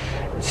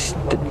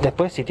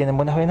 Después, si tienen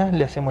buenas venas,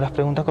 le hacemos las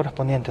preguntas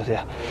correspondientes, o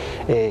sea,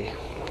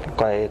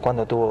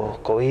 cuándo tuvo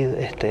COVID,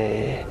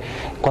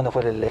 cuándo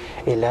fue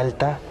el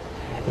alta,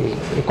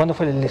 cuándo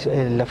fue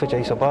la fecha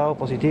de hisopado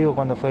positivo,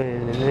 cuándo fue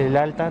el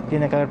alta.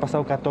 Tiene que haber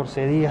pasado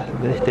 14 días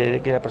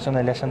desde que la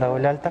persona le hayan dado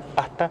el alta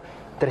hasta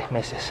 3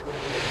 meses.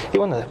 Y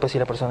bueno, después si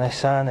la persona es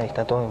sana y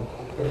está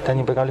en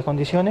impecables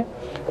condiciones,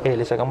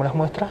 le sacamos las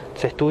muestras,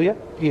 se estudia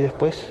y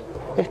después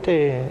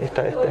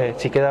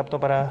si queda apto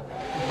para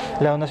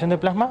la donación de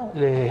plasma,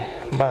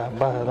 va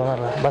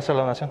a hacer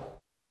la donación.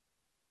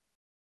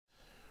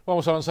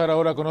 Vamos a avanzar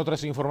ahora con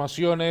otras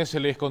informaciones.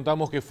 Les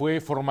contamos que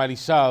fue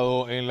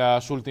formalizado en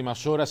las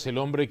últimas horas el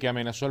hombre que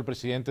amenazó al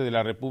presidente de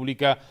la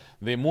República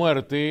de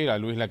muerte, a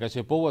Luis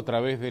Lacalle Pou, a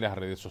través de las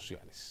redes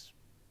sociales.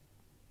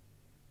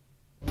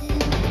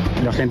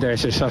 La gente a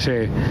veces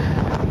hace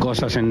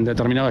cosas en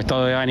determinado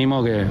estado de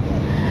ánimo que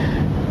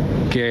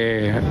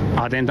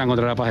atentan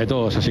contra la paz de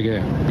todos, así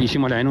que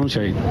hicimos la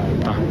denuncia y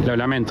lo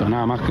lamento,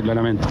 nada más que lo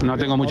lamento. No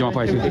tengo mucho más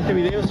para decir. Este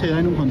video se da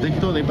en un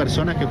contexto de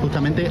personas que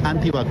justamente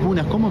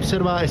antivacunas. ¿Cómo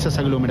observa esas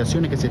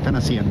aglomeraciones que se están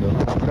haciendo?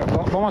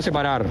 Vamos a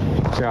separar,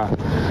 o sea,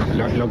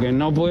 lo que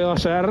no puedo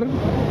hacer,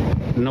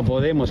 no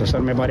podemos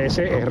hacer, me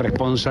parece, es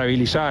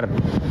responsabilizar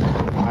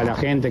a la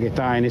gente que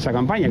está en esa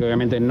campaña, que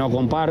obviamente no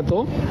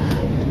comparto,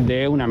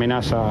 de una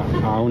amenaza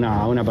a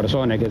una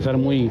persona. Hay que ser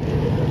muy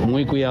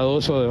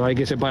cuidadoso, hay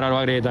que separar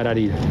bagre de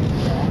tararira.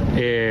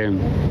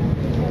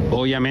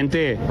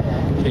 Obviamente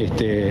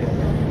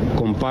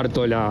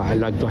comparto la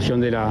actuación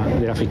de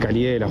la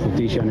Fiscalía y de la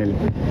Justicia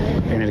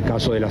en el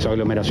caso de las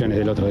aglomeraciones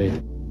del otro día.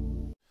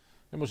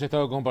 Hemos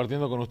estado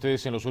compartiendo con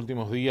ustedes en los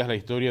últimos días la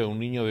historia de un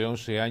niño de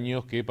 11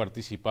 años que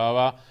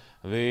participaba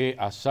de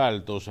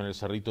asaltos en el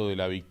Cerrito de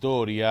la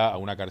Victoria, a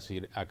una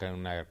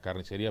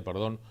carnicería,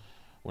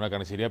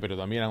 pero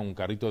también a un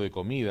carrito de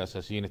comidas,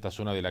 así en esta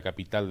zona de la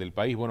capital del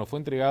país. Bueno, fue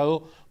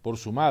entregado por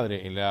su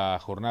madre en la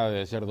jornada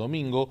de ayer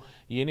domingo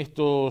y en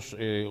estos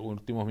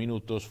últimos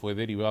minutos fue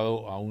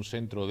derivado a un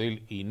centro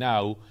del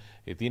INAU.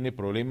 Tiene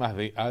problemas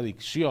de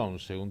adicción,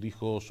 según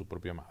dijo su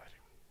propia madre.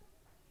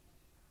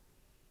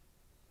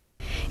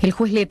 El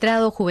juez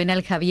letrado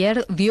Juvenal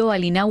Javier dio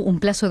al INAU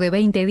un plazo de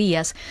 20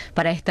 días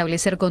para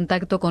establecer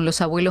contacto con los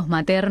abuelos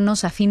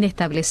maternos a fin de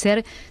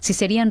establecer si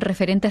serían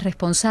referentes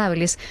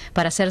responsables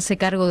para hacerse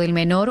cargo del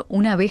menor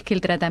una vez que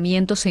el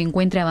tratamiento se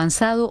encuentre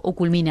avanzado o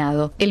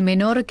culminado. El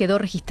menor quedó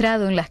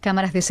registrado en las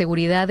cámaras de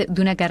seguridad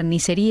de una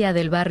carnicería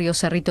del barrio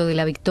Cerrito de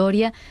la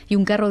Victoria y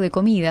un carro de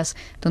comidas,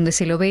 donde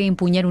se lo ve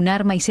empuñar un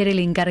arma y ser el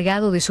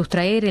encargado de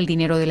sustraer el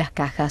dinero de las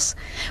cajas.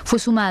 Fue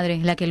su madre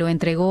la que lo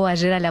entregó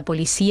ayer a la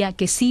policía,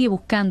 que sigue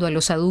buscando a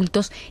los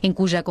adultos en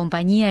cuya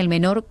compañía el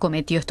menor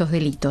cometió estos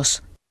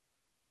delitos.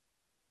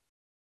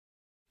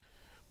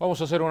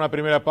 Vamos a hacer una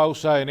primera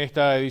pausa en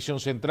esta edición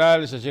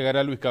central. Ya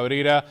llegará Luis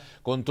Cabrera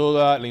con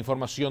toda la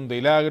información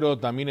del agro,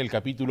 también el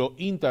capítulo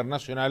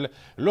internacional,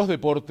 los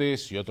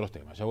deportes y otros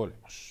temas. Ya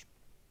volvemos.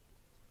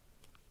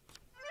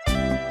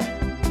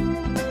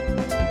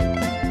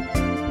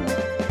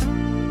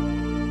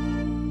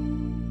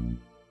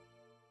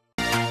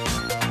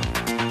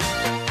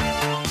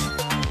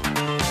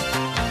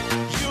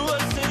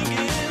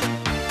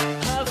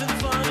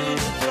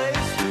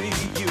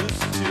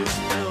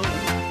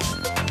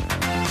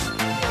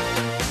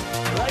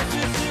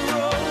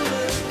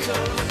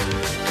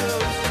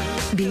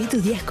 Viví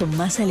tus días con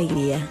más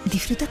alegría.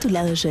 Disfruta tu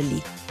lado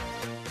Jolie.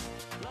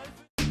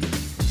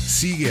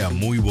 Sigue a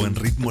muy buen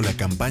ritmo la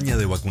campaña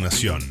de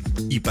vacunación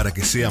y para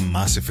que sea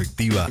más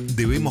efectiva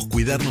debemos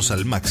cuidarnos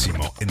al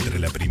máximo entre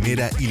la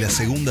primera y la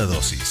segunda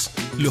dosis.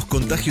 Los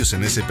contagios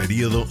en ese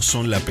periodo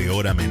son la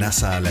peor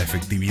amenaza a la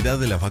efectividad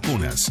de las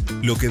vacunas,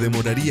 lo que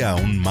demoraría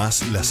aún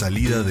más la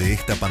salida de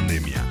esta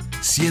pandemia.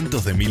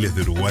 Cientos de miles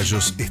de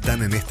uruguayos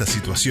están en esta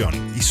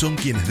situación y son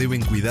quienes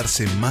deben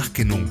cuidarse más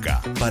que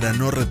nunca para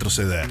no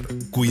retroceder.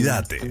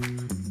 Cuídate.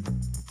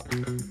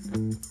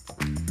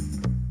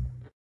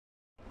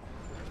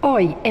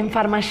 Hoy en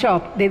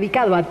Pharmashop,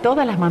 dedicado a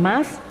todas las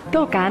mamás,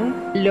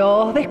 tocan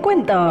los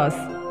descuentos.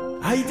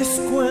 Hay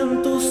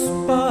descuentos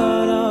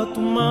para tu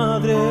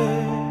madre,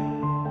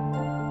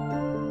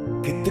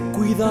 que te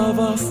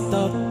cuidaba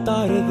hasta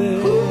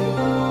tarde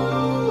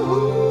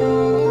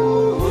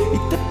y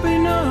te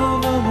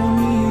peinaba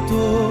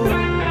bonito,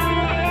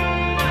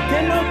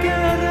 que no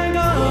quiere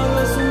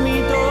regalo es un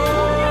mito.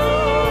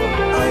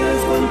 Hay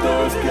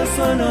descuentos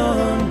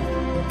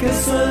que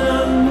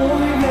suenan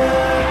muy bien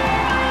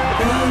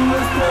en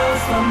nuestras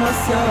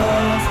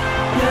farmacias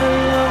y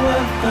en la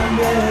web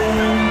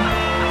también.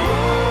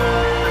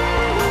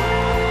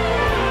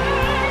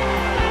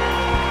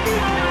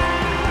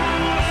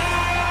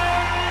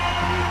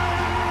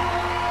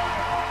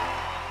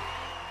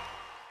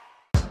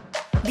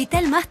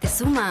 Vital Más te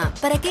suma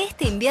para que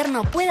este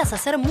invierno puedas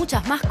hacer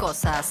muchas más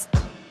cosas.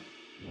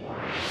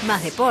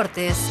 Más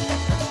deportes.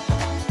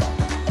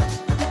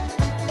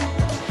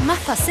 Más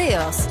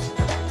paseos.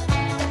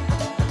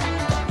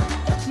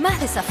 Más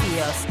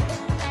desafíos.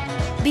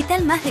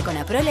 Vital Más de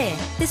Conaprole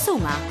te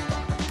suma,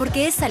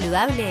 porque es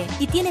saludable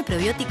y tiene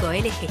probiótico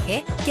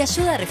LGG que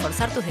ayuda a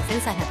reforzar tus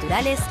defensas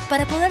naturales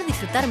para poder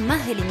disfrutar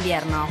más del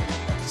invierno.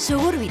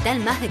 Yogur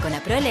Vital Más de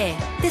Conaprole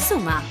te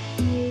suma.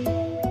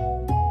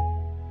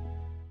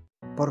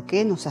 ¿Por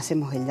qué nos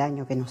hacemos el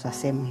daño que nos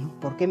hacemos, ¿no?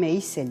 ¿Por qué me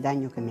hice el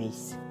daño que me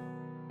hice?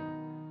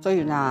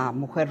 Soy una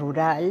mujer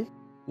rural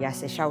y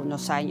hace ya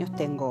unos años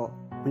tengo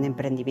un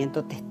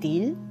emprendimiento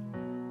textil.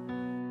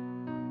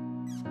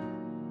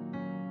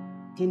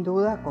 Sin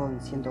duda, con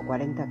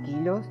 140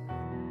 kilos,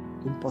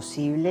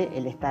 imposible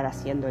el estar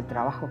haciendo el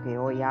trabajo que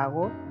hoy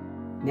hago.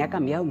 Me ha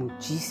cambiado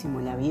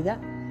muchísimo la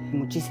vida,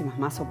 muchísimas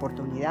más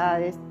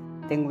oportunidades.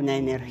 Tengo una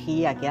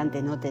energía que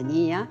antes no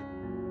tenía.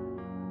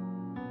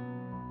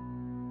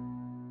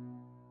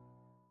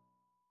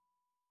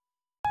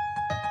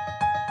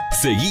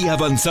 Seguí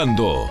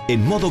avanzando,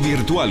 en modo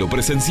virtual o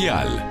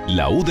presencial.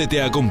 La UDE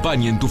te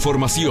acompaña en tu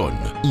formación.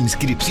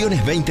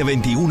 Inscripciones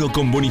 2021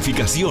 con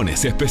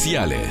bonificaciones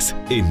especiales.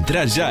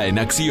 Entra ya en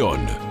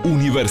acción.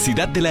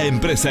 Universidad de la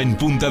Empresa en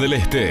Punta del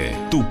Este.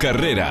 Tu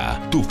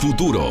carrera, tu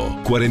futuro.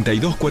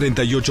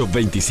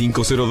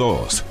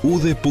 4248-2502.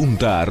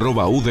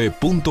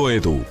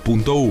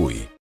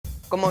 udepunta@ude.edu.uy.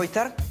 ¿Con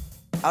Movistar?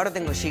 Ahora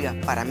tengo gigas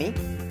para mí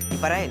y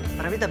para él.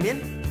 ¿Para mí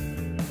también?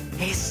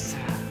 Eso.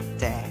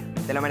 Sí,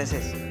 te lo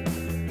mereces.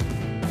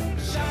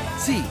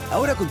 Sí,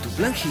 ahora con tu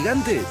plan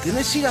gigante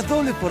tenés gigas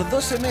dobles por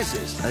 12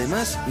 meses.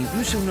 Además,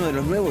 incluye uno de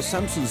los nuevos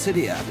Samsung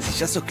Serie A. Si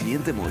ya sos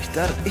cliente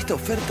Movistar, esta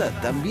oferta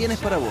también es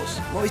para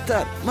vos.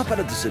 Movistar, más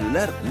para tu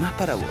celular, más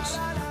para vos.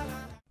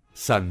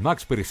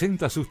 Sanmax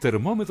presenta sus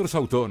termómetros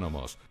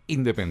autónomos,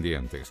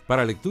 independientes,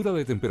 para lectura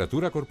de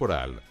temperatura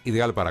corporal,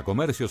 ideal para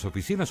comercios,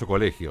 oficinas o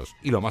colegios,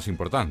 y lo más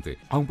importante,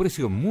 a un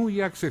precio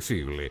muy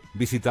accesible.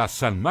 Visita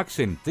Sanmax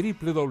en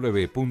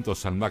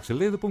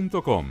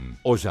www.sanmaxled.com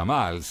o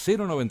llama al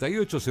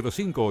 098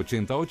 05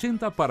 80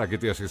 80 para que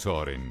te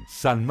asesoren.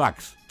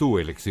 Sanmax, tu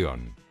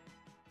elección.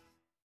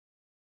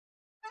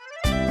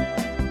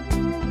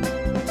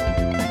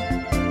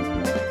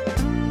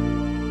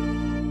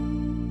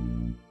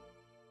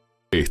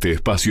 Este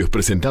espacio es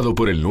presentado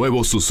por el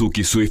nuevo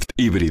Suzuki Swift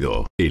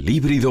híbrido, el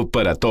híbrido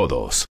para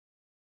todos.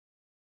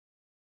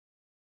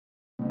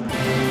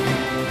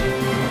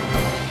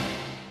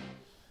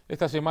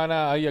 Esta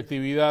semana hay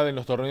actividad en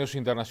los torneos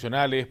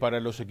internacionales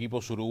para los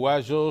equipos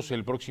uruguayos.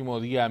 El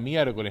próximo día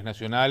miércoles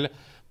Nacional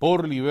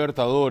por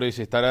Libertadores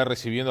estará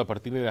recibiendo a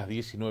partir de las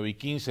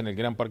 19:15 en el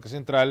Gran Parque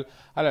Central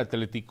al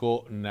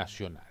Atlético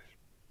Nacional.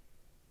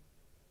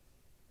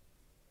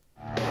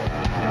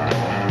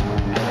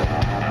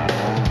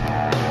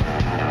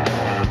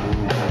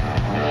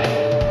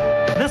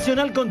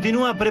 Nacional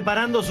continúa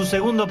preparando su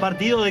segundo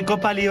partido de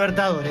Copa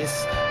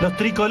Libertadores. Los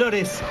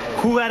tricolores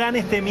jugarán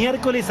este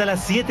miércoles a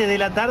las 7 de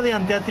la tarde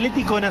ante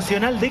Atlético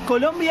Nacional de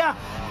Colombia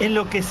en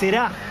lo que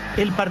será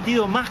el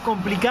partido más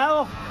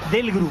complicado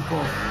del grupo.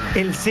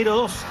 El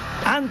 0-2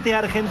 ante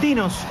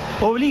Argentinos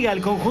obliga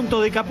al conjunto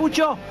de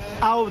Capucho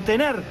a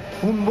obtener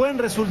un buen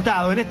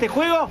resultado en este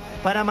juego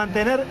para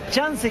mantener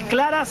chances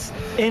claras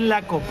en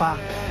la Copa.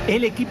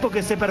 El equipo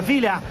que se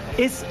perfila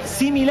es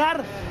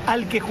similar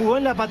al que jugó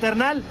en la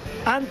Paternal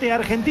ante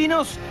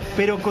Argentinos,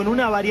 pero con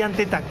una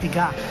variante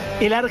táctica.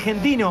 El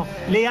argentino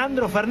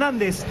Leandro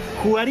Fernández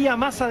jugaría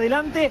más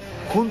adelante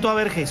junto a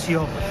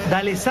Vergesio.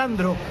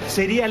 D'Alessandro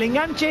sería el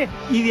enganche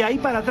y de ahí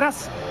para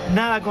atrás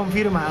nada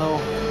confirmado.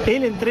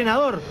 El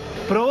entrenador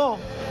probó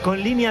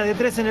con línea de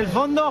 3 en el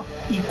fondo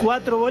y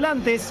 4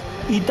 volantes,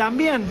 y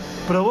también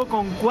probó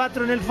con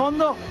 4 en el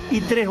fondo y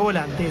 3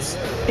 volantes.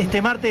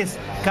 Este martes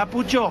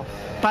Capucho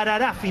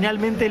parará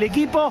finalmente el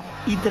equipo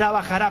y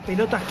trabajará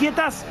pelotas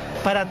quietas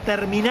para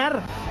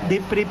terminar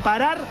de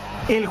preparar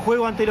el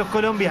juego ante los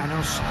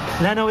colombianos.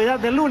 La novedad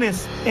del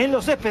lunes en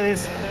los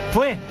céspedes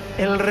fue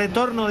el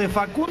retorno de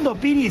Facundo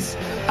Piris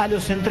a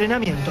los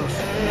entrenamientos.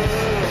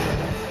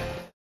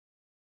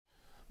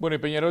 Bueno, y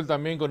Peñarol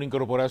también con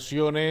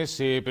incorporaciones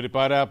se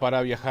prepara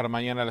para viajar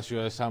mañana a la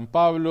ciudad de San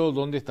Pablo,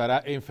 donde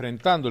estará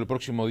enfrentando el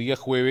próximo día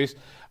jueves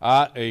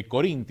a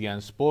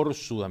Corinthians por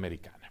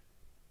Sudamericana.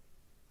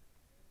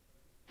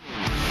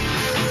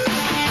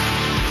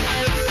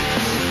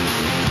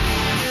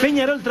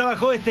 Peñarol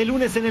trabajó este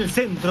lunes en el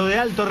centro de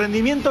alto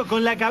rendimiento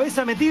con la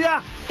cabeza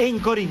metida en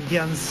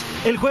Corinthians.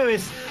 El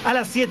jueves a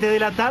las 7 de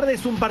la tarde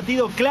es un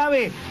partido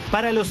clave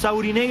para los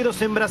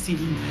aurinegros en Brasil.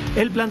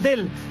 El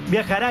plantel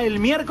viajará el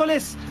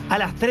miércoles a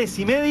las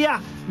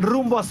 3:30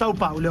 rumbo a Sao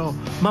Paulo.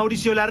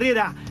 Mauricio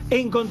Larriera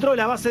encontró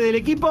la base del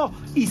equipo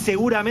y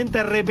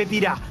seguramente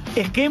repetirá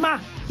esquema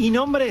y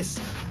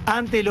nombres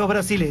ante los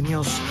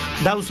brasileños.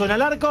 Dawson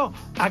al arco,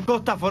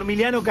 Acosta,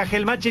 Formiliano,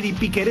 Cajelmacher y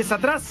Piquerés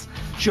atrás,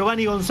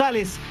 Giovanni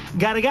González,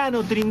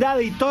 Gargano,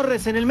 Trindade y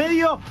Torres en el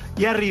medio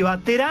y arriba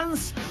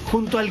Teráns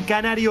junto al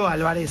Canario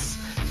Álvarez.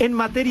 En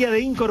materia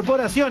de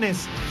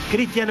incorporaciones,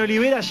 Cristian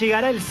Olivera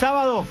llegará el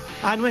sábado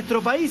a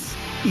nuestro país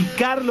y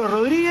Carlos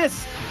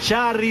Rodríguez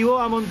ya arribó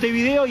a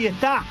Montevideo y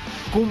está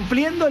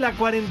cumpliendo la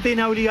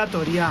cuarentena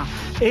obligatoria.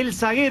 El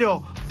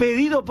zaguero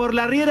pedido por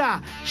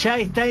Larriera ya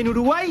está en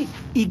Uruguay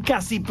y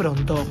casi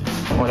pronto.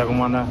 Hola,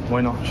 ¿cómo anda?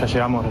 Bueno, ya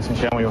llegamos, recién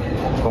llegamos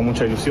con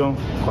mucha ilusión,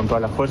 con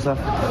todas las fuerzas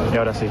y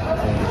ahora sí,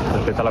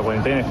 respetar la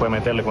cuarentena y después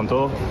meterle con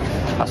todo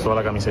a sudar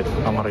la camiseta.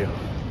 Vamos arriba.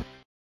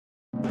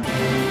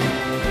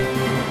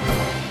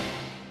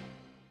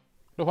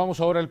 Nos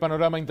vamos ahora al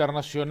panorama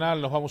internacional,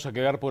 nos vamos a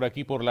quedar por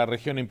aquí, por la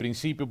región en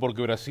principio,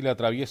 porque Brasil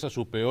atraviesa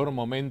su peor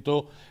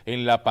momento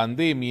en la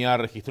pandemia,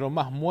 registró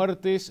más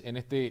muertes en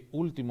este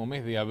último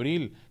mes de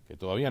abril, que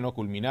todavía no ha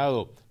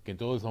culminado, que en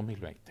todo el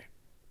 2020.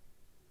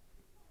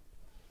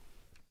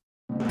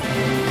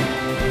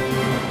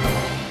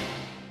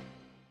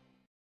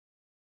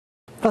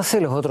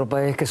 Brasil es otro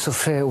país que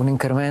sufre un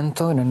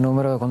incremento en el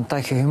número de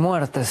contagios y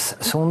muertes.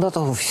 Según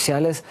datos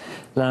oficiales,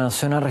 la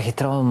nación ha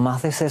registrado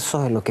más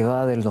decesos en lo que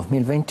va del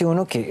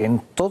 2021 que en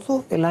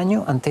todo el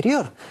año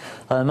anterior.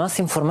 Además,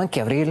 informan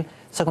que abril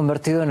se ha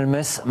convertido en el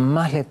mes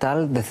más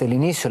letal desde el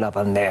inicio de la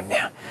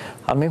pandemia.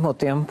 Al mismo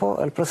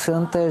tiempo, el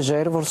presidente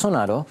Jair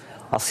Bolsonaro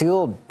ha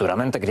sido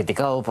duramente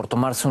criticado por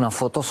tomarse una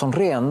foto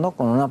sonriendo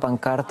con una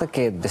pancarta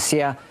que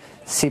decía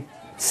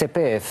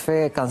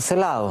CPF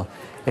cancelado.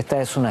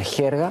 Esta es una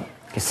jerga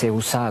que se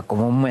usa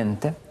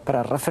comúnmente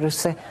para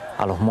referirse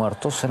a los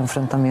muertos en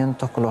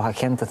enfrentamientos con los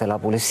agentes de la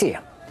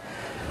policía.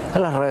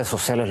 En las redes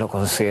sociales lo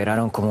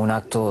consideraron como un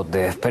acto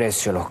de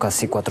desprecio a los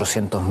casi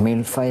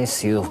 400.000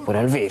 fallecidos por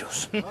el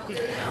virus.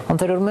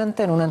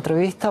 Anteriormente, en una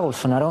entrevista,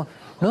 Bolsonaro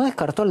no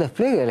descartó el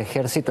despliegue del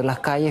ejército en las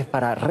calles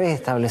para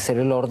restablecer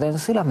el orden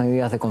si las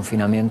medidas de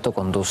confinamiento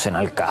conducen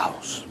al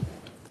caos.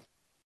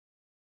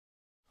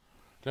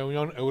 La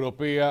Unión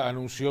Europea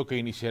anunció que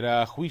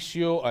iniciará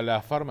juicio a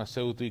la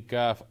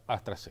farmacéutica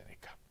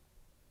AstraZeneca.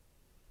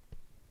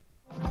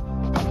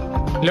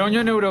 La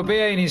Unión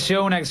Europea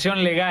inició una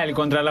acción legal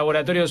contra el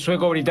laboratorio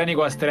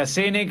sueco-británico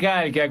AstraZeneca,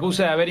 al que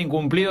acusa de haber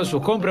incumplido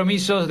sus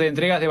compromisos de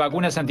entregas de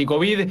vacunas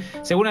anti-COVID,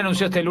 según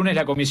anunció este lunes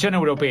la Comisión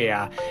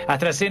Europea.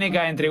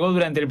 AstraZeneca entregó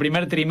durante el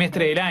primer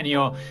trimestre del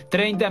año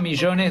 30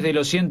 millones de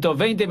los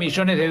 120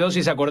 millones de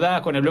dosis acordadas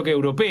con el bloque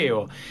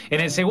europeo.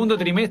 En el segundo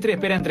trimestre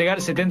espera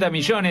entregar 70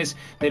 millones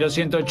de los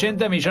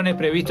 180 millones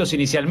previstos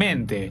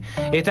inicialmente.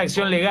 Esta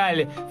acción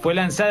legal fue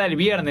lanzada el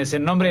viernes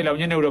en nombre de la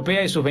Unión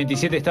Europea y sus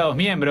 27 Estados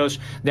miembros,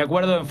 de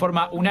acuerdo en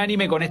forma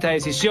unánime con esta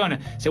decisión,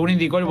 según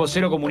indicó el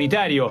vocero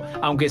comunitario,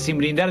 aunque sin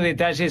brindar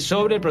detalles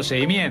sobre el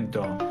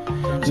procedimiento.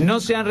 No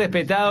se han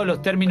respetado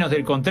los términos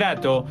del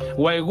contrato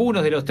o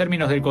algunos de los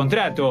términos del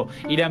contrato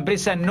y la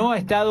empresa no ha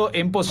estado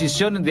en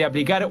posición de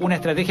aplicar una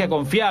estrategia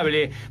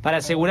confiable para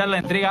asegurar la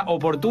entrega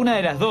oportuna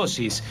de las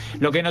dosis.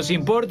 Lo que nos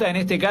importa en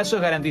este caso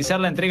es garantizar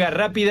la entrega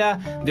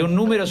rápida de un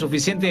número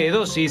suficiente de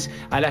dosis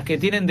a las que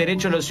tienen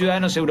derecho los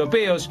ciudadanos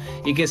europeos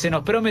y que se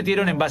nos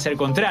prometieron en base al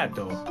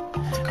contrato.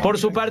 Por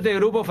su parte, el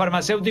grupo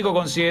farmacéutico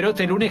consideró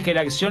este lunes que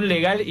la acción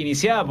legal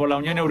iniciada por la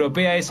Unión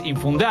Europea es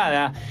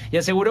infundada y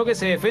aseguró que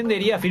se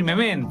defendería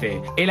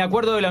firmemente. El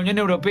acuerdo de la Unión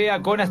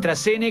Europea con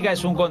AstraZeneca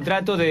es un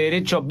contrato de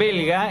derecho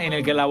belga en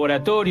el que el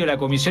laboratorio, la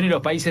Comisión y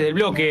los países del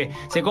bloque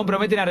se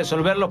comprometen a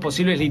resolver los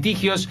posibles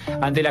litigios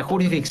ante la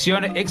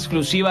jurisdicción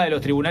exclusiva de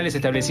los tribunales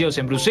establecidos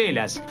en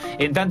Bruselas.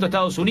 En tanto,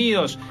 Estados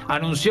Unidos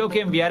anunció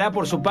que enviará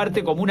por su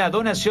parte como una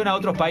donación a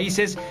otros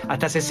países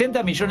hasta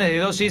 60 millones de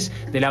dosis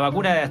de la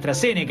vacuna de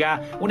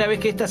AstraZeneca, una vez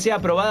que esta sea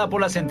aprobada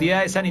por las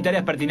entidades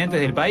sanitarias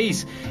pertinentes del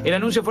país. El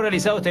anuncio fue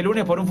realizado este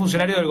lunes por un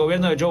funcionario del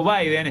gobierno de Joe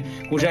Biden,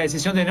 cuya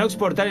decisión de no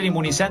exportar el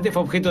inmunizante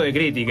fue objeto de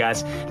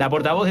críticas. La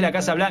portavoz de la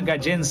Casa Blanca,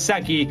 Jen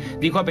Psaki,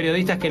 dijo a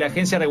periodistas que la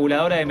Agencia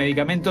Reguladora de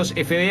Medicamentos,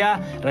 FDA,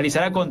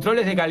 realizará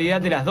controles de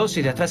calidad de las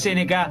dosis de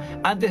AstraZeneca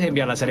antes de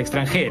enviarlas al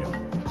extranjero.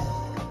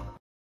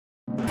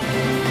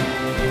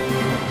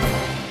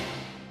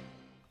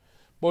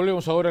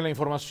 Volvemos ahora a la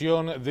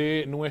información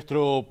de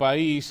nuestro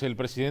país. El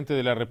presidente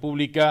de la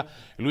República,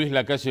 Luis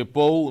Lacalle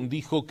Pou,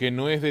 dijo que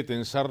no es de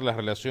tensar las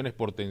relaciones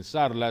por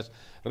tensarlas,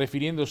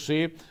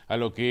 refiriéndose a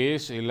lo que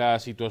es la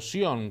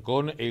situación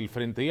con el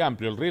Frente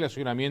Amplio, el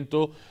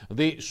relacionamiento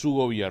de su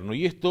gobierno.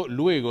 Y esto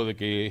luego de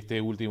que este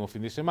último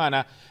fin de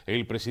semana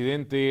el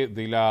presidente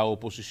de la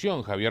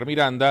oposición, Javier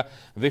Miranda,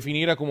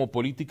 definiera como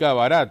política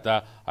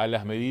barata a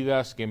las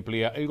medidas que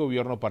emplea el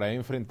gobierno para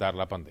enfrentar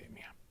la pandemia.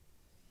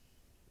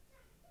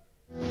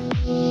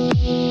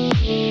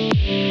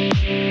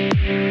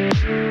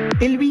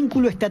 El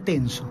vínculo está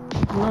tenso.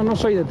 No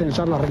soy de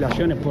tensar las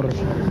relaciones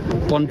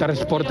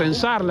por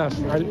tensarlas.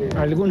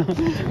 Alguno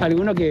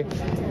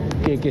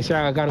que se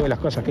haga cargo de las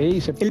cosas que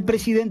dice. El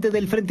presidente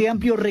del Frente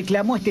Amplio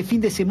reclamó este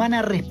fin de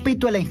semana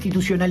respeto a la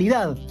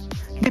institucionalidad,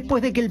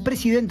 después de que el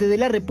presidente de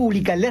la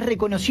República les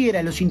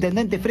reconociera a los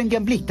intendentes frente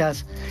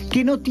amplistas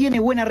que no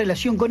tiene buena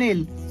relación con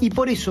él y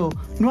por eso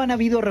no han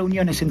habido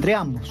reuniones entre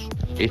ambos.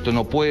 Esto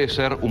no puede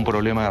ser un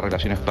problema de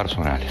relaciones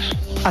personales.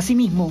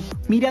 Asimismo,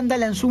 Miranda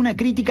lanzó una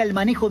crítica al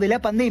manejo de la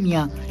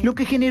pandemia, lo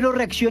que generó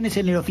reacciones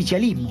en el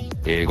oficialismo.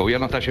 El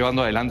gobierno está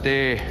llevando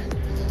adelante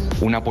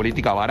una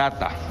política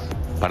barata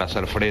para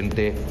hacer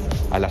frente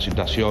a la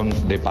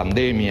situación de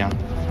pandemia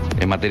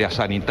en materia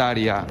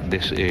sanitaria,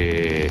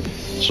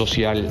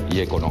 social y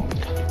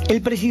económica.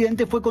 El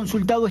presidente fue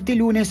consultado este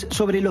lunes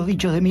sobre los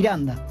dichos de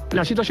Miranda.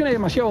 La situación es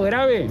demasiado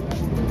grave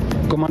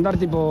como andar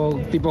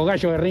tipo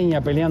gallo de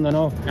riña peleando,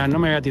 no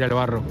me voy a tirar al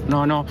barro.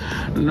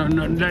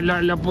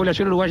 La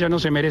población uruguaya no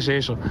se merece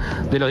eso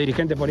de los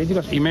dirigentes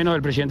políticos y menos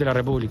del presidente de la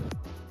República.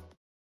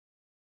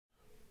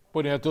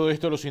 Bueno, a todo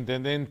esto los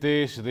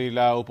intendentes de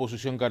la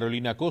oposición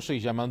Carolina Cosa y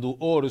Yamandu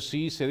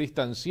Orsi se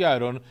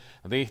distanciaron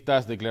de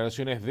estas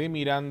declaraciones de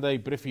Miranda y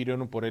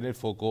prefirieron poner el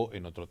foco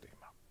en otro tema.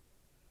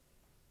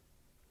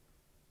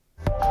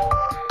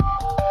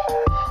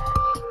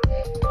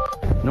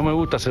 No me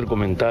gusta hacer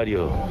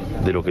comentarios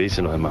de lo que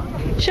dicen los demás.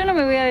 Yo no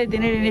me voy a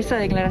detener en esa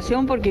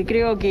declaración porque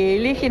creo que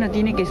el eje no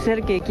tiene que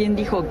ser que quién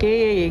dijo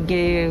qué,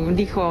 que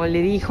dijo,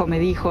 le dijo, me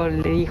dijo,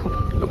 le dijo.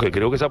 Lo que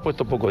creo que se ha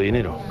puesto poco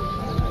dinero.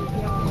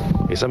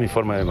 Esa es mi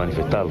forma de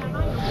manifestarlo.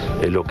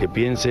 Lo que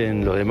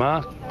piensen los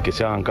demás, que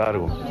se hagan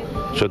cargo.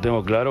 Yo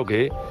tengo claro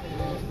que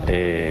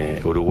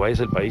Uruguay es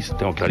el país,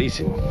 tengo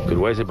clarísimo, que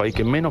Uruguay es el país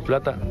que menos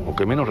plata o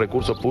que menos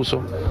recursos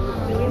puso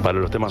para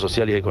los temas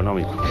sociales y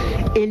económicos.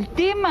 El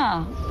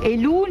tema,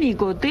 el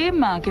único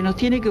tema que nos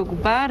tiene que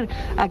ocupar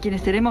a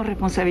quienes tenemos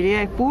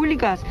responsabilidades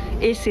públicas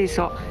es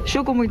eso.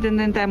 Yo como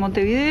intendenta de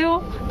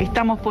Montevideo,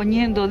 estamos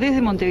poniendo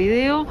desde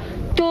Montevideo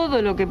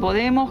todo lo que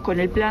podemos con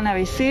el plan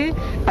ABC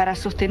para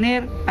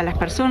sostener a las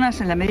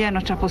personas en la medida de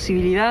nuestras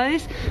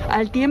posibilidades,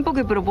 al tiempo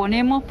que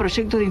proponemos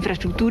proyectos de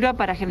infraestructura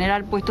para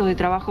generar puestos de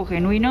trabajo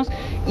genuinos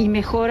y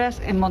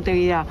mejoras en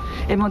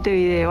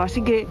Montevideo.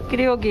 Así que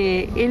creo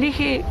que el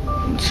eje,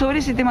 sobre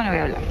ese tema no voy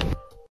a hablar.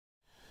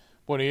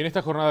 Bueno, y en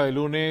esta jornada de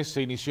lunes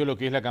se inició lo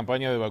que es la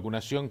campaña de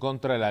vacunación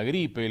contra la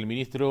gripe. El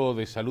ministro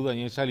de Salud,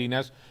 Daniel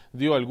Salinas,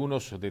 dio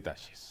algunos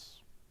detalles.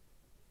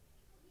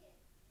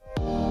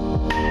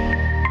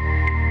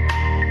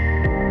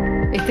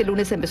 Este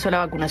lunes empezó la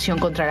vacunación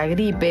contra la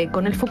gripe,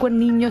 con el foco en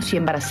niños y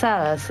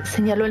embarazadas,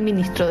 señaló el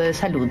ministro de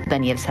Salud,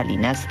 Daniel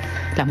Salinas.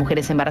 Las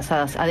mujeres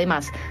embarazadas,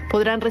 además,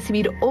 podrán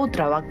recibir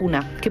otra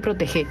vacuna que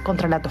protege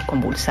contra la tos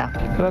convulsa.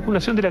 La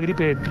vacunación de la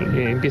gripe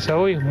empieza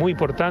hoy, es muy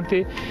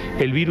importante.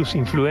 El virus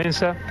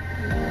influenza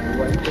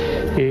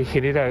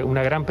genera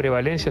una gran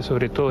prevalencia,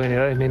 sobre todo en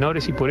edades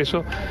menores, y por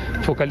eso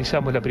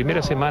focalizamos la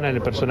primera semana en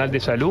el personal de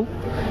salud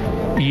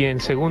y la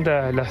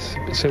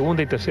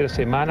segunda y tercera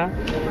semana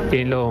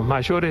en los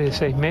mayores de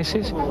 6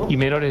 meses y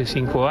menores de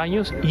 5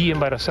 años y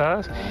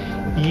embarazadas,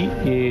 y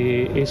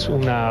es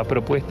una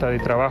propuesta de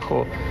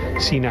trabajo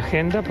sin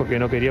agenda porque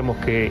no queríamos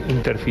que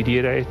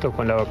interfiriera esto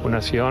con la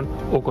vacunación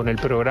o con el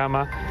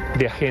programa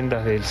de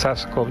agendas del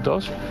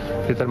SARS-CoV-2,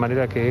 de tal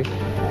manera que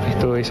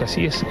esto es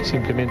así, es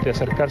simplemente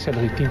acercarse a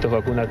los distintos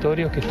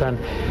vacunatorios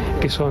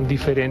que son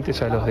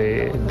diferentes a los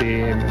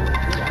de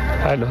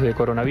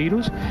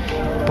coronavirus.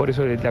 Por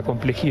eso la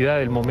complejidad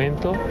del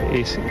momento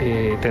es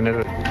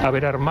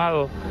haber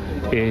armado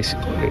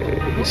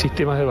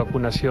sistemas de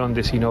vacunación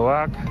de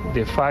Sinovac,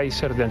 de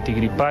Pfizer, de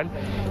antigripal,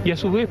 y a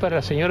su vez para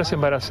las señoras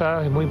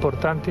embarazadas es muy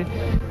importante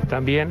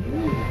también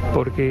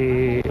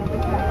porque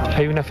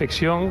hay una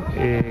afección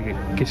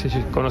que se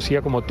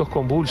conocía como tos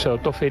convulsa o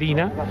tos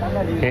ferina,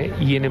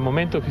 y en el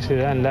momento que se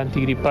dan la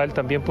antigripal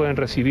también pueden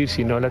recibir,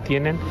 si no la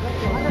tienen,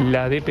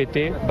 la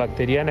DPT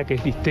bacteriana, que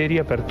es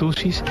difteria,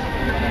 pertussis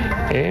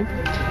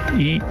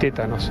y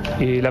tétanos.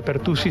 La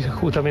pertussis es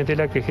justamente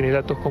la que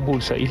genera tos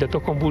convulsa, y la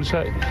tos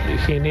convulsa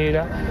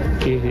genera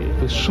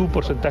su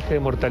porcentaje de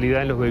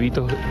mortalidad en los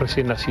bebitos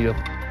recién nacidos.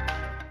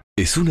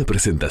 Es una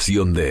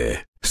presentación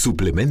de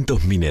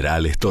Suplementos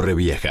Minerales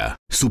Torrevieja.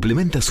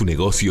 Suplementa su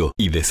negocio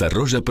y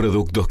desarrolla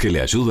productos que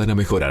le ayudan a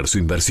mejorar su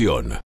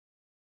inversión.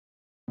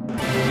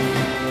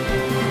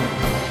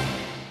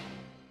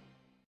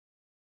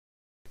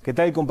 ¿Qué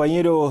tal,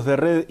 compañeros de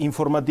Red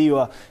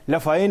Informativa?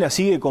 La faena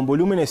sigue con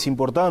volúmenes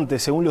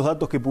importantes. Según los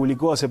datos que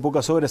publicó hace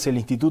pocas horas el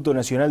Instituto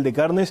Nacional de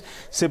Carnes,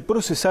 se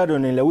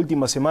procesaron en la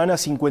última semana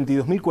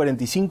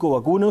 52.045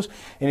 vacunos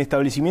en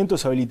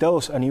establecimientos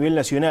habilitados a nivel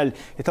nacional.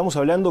 Estamos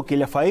hablando que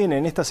la faena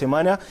en esta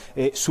semana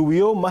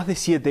subió más de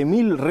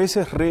 7.000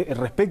 reses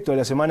respecto a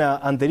la semana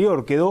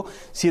anterior. Quedó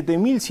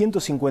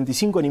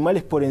 7.155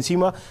 animales por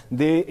encima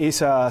de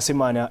esa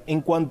semana.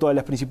 En cuanto a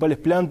las principales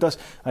plantas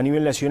a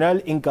nivel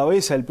nacional,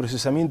 encabeza el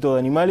procesamiento de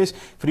animales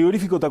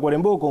Frigorífico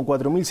Tacuarembó con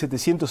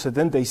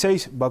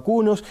 4.776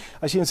 vacunos.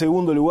 Allí en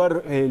segundo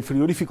lugar el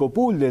Frigorífico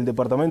Pool del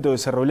departamento de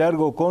Cerro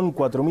Largo con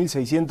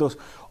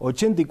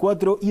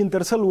 4.684 y en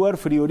tercer lugar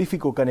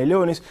Frigorífico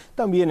Canelones,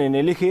 también en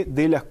el eje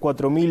de las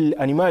 4.000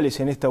 animales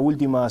en esta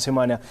última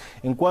semana.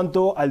 En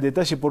cuanto al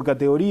detalle por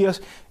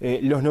categorías,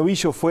 los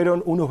novillos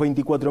fueron unos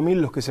 24.000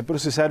 los que se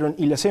procesaron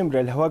y las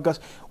hembras, las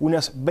vacas,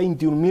 unas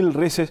 21.000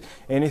 reses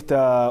en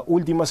esta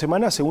última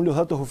semana, según los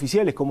datos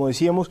oficiales, como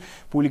decíamos,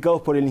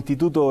 publicados por el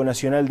Instituto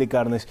Nacional de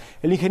Carnes.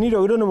 El ingeniero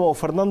agrónomo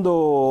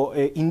Fernando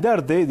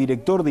Indarte,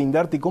 director de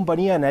Indarte y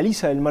compañía,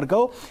 analiza el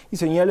mercado y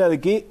señala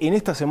de que en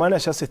esta semana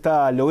ya se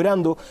está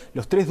logrando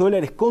los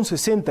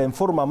 $3.60 en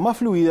forma más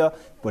fluida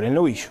por el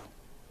novillo.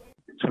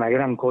 Es una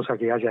gran cosa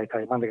que haya esta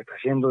demanda que está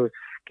haciendo,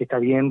 que está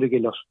viendo y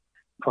que los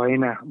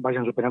faenas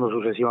vayan superando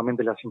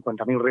sucesivamente las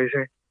 50.000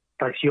 reses,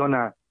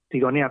 tracciona,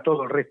 tironea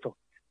todo el resto.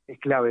 Es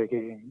clave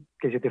que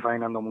se esté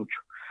faenando mucho.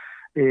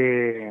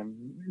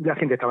 La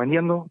gente está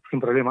vendiendo sin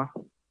problema.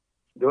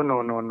 Yo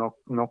no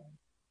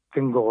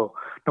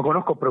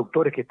conozco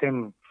productores que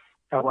estén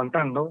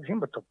aguantando.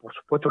 Siempre, por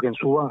supuesto que en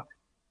suba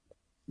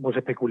vos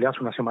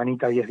especulás una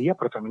semanita, 10 días,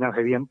 pero terminás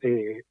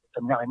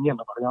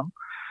vendiendo, perdón.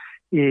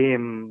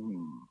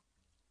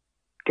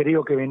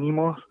 Creo que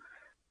venimos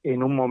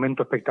en un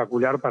momento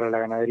espectacular para la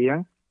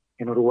ganadería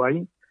en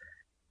Uruguay.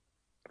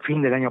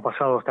 Fin del año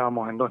pasado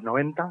estábamos en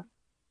 2.90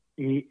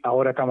 y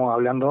ahora estamos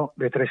hablando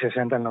de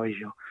 3.60 el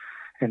novillo.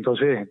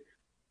 Entonces,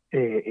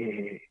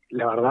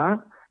 la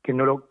verdad que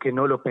no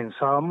lo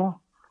pensábamos,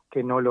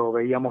 que no lo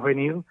veíamos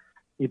venir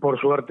y por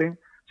suerte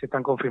se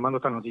están confirmando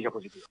estas noticias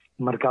positivas.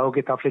 Un mercado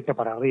que está flecha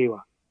para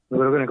arriba. Yo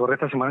creo que en el correo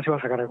de esta semana se va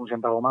a sacar algún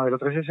centavo más de los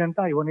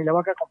 3.60 y bueno, y la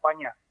vaca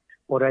acompaña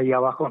por ahí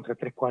abajo entre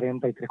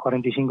 3.40 y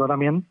 3.45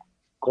 también,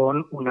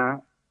 con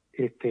una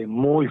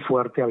muy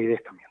fuerte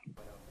avidez también.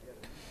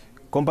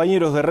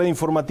 Compañeros de Red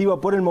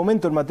Informativa, por el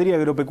momento en materia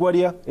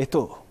agropecuaria es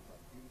todo.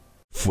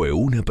 Fue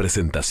una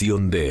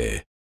presentación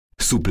de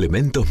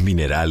Suplementos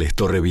Minerales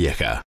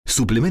Torrevieja.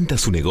 Suplementa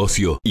su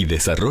negocio y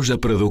desarrolla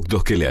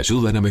productos que le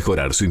ayudan a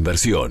mejorar su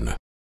inversión.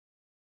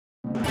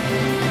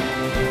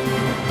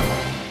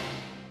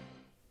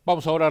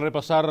 Vamos ahora a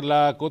repasar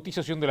la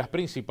cotización de las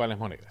principales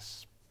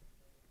monedas.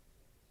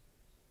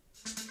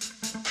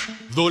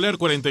 Dólar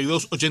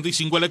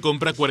 42.85 a la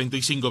compra,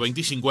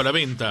 45.25 a la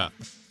venta.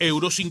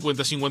 Euro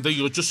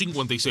 50.58,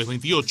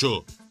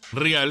 56.28.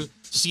 Real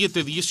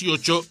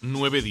 7.18,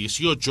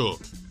 9.18.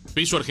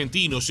 Peso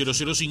argentino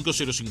 0.05,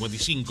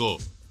 0.55.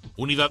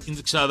 Unidad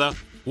indexada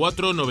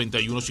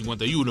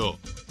 4.91.51.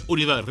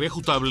 Unidad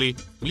reajustable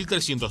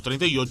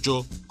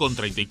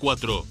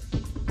 1.338,34.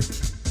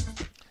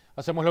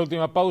 Hacemos la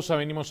última pausa,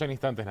 venimos en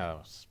instantes nada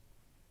más.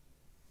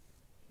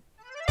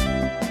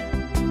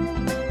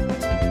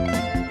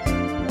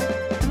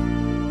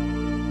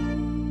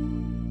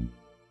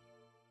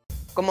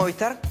 Con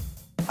Movistar,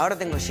 ahora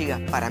tengo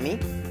gigas para mí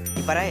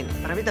y para él.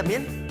 ¿Para mí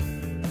también?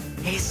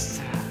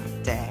 Esa.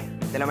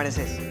 Te lo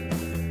mereces.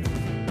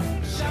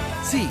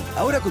 Sí,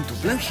 ahora con tu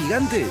plan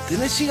gigante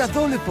tenés gigas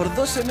dobles por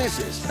 12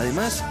 meses.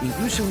 Además,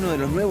 incluye uno de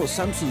los nuevos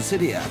Samsung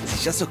Serie A.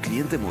 Si ya sos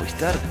cliente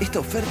Movistar, esta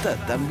oferta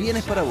también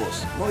es para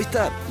vos.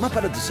 Movistar, más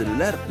para tu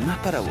celular, más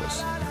para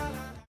vos.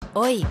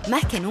 Hoy,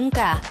 más que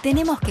nunca,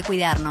 tenemos que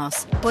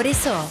cuidarnos. Por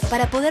eso,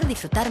 para poder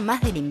disfrutar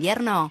más del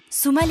invierno,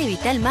 sumale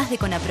Vital Más de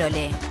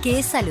Conaprole, que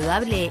es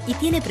saludable y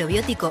tiene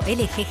probiótico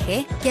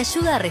LGG que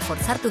ayuda a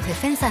reforzar tus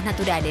defensas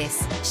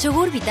naturales.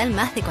 Yogur Vital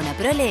Más de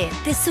Conaprole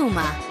te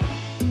suma.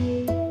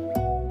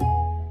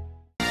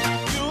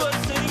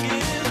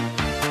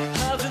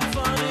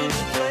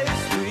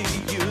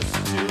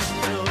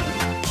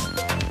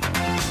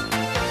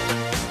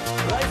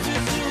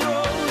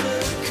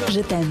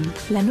 Je t'aime,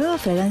 la nueva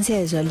fragancia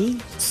de Jolie,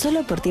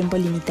 solo por tiempo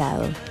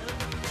limitado. De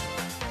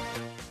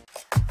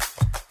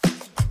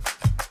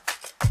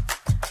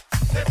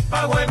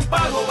pago en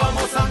pago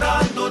vamos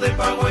andando, de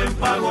pago en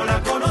pago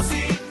la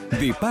conocí.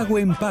 De pago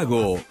en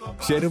pago,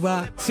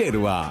 yerba,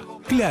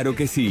 claro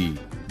que sí.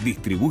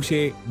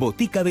 Distribuye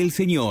Botica del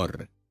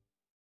Señor.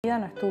 La vida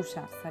no es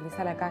tuya, salís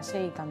a la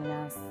calle y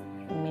caminas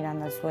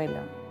mirando al suelo.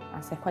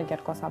 Haces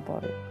cualquier cosa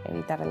por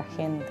evitar a la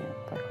gente,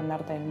 por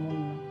esconderte del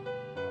mundo.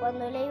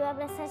 Cuando le iba a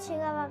abrazar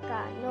llegaba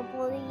acá, no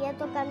podía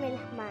tocarme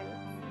las manos.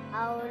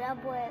 Ahora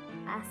pues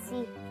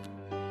así.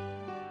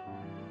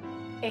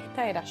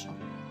 Esta era yo.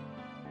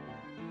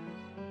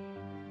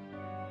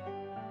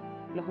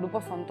 Los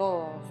grupos son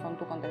todo, son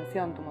tu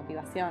contención, tu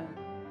motivación.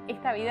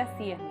 Esta vida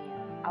sí es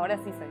mía, ahora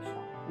sí soy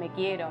yo. Me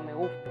quiero, me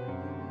gusto.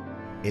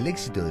 El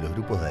éxito de los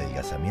grupos de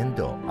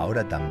adelgazamiento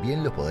ahora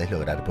también lo podés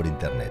lograr por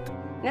internet.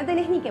 No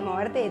tenés ni que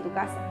moverte de tu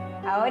casa.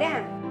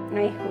 Ahora no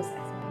hay excusas.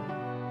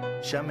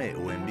 Llame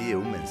o envíe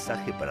un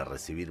mensaje para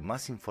recibir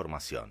más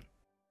información.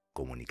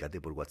 Comunícate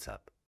por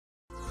WhatsApp.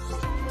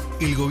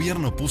 El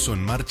gobierno puso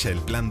en marcha el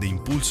plan de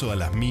impulso a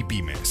las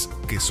MIPYMES,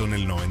 que son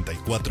el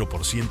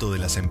 94% de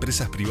las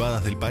empresas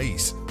privadas del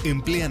país,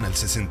 emplean al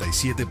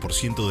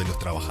 67% de los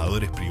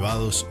trabajadores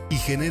privados y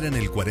generan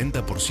el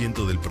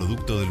 40% del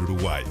producto del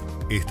Uruguay.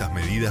 Estas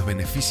medidas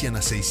benefician a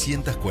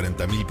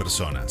 640.000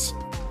 personas.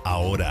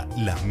 Ahora,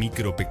 las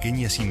micro,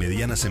 pequeñas y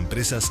medianas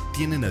empresas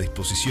tienen a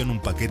disposición un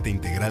paquete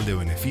integral de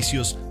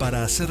beneficios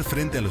para hacer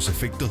frente a los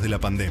efectos de la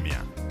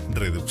pandemia.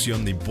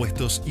 Reducción de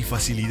impuestos y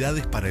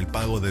facilidades para el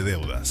pago de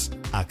deudas.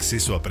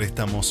 Acceso a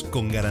préstamos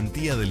con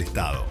garantía del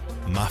Estado.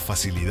 Más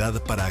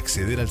facilidad para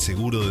acceder al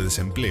seguro de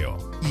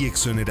desempleo. Y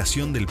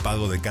exoneración del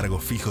pago de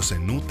cargos fijos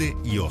en UTE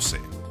y OCE.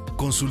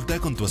 Consulta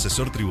con tu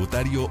asesor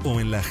tributario o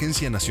en la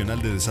Agencia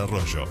Nacional de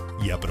Desarrollo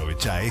y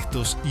aprovecha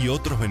estos y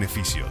otros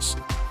beneficios.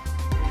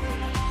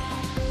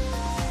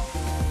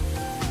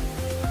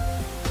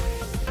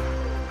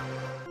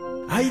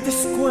 Hay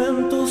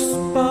descuentos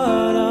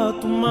para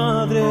tu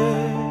madre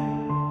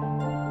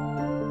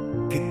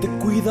que te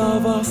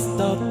cuidaba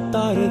hasta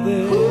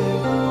tarde.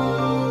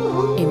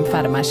 En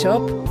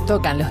Pharmashop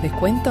tocan los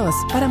descuentos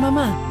para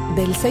mamá.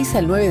 Del 6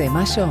 al 9 de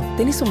mayo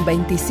tenés un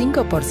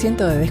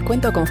 25% de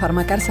descuento con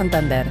Farmacar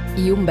Santander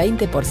y un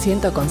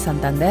 20% con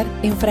Santander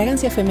en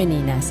fragancias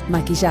femeninas,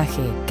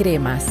 maquillaje,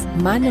 cremas,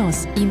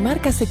 manos y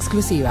marcas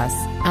exclusivas.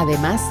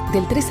 Además,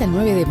 del 3 al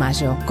 9 de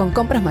mayo, con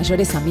compras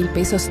mayores a 1.000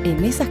 pesos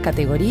en esas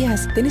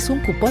categorías, tenés un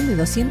cupón de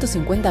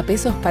 250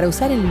 pesos para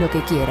usar en lo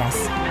que quieras.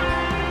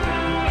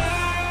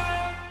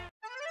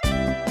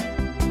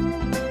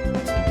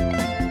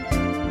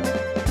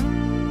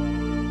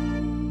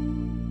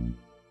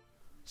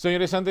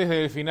 Señores, antes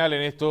del final,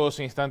 en estos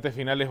instantes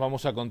finales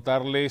vamos a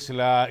contarles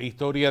la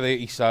historia de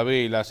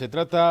Isabela. Se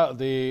trata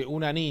de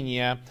una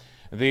niña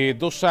de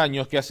 2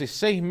 años que hace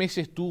 6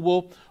 meses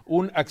tuvo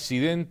un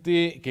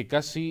accidente que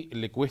casi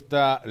le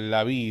cuesta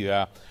la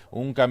vida.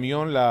 Un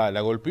camión la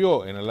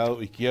golpeó en el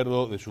lado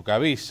izquierdo de su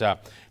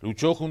cabeza.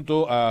 Luchó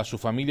junto a su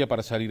familia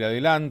para salir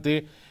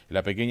adelante.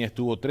 La pequeña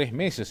estuvo 3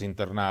 meses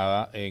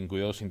internada en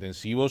cuidados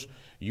intensivos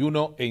y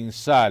 1 en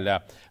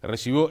sala.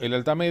 Recibió el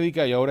alta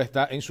médica y ahora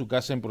está en su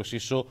casa en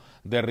proceso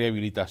de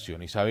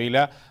rehabilitación.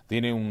 Isabela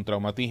tiene un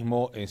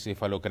traumatismo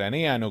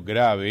encefalocraneano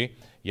grave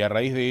y a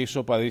raíz de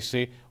eso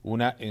padece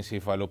una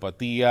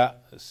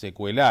encefalopatía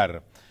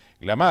secuelar.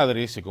 La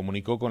madre se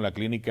comunicó con la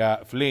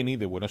clínica Fleni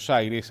de Buenos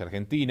Aires,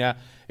 Argentina,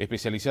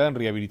 especializada en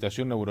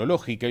rehabilitación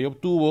neurológica y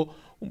obtuvo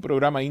un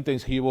programa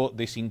intensivo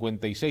de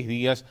 56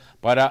 días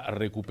para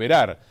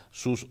recuperar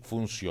sus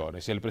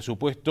funciones. El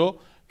presupuesto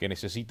que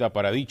necesita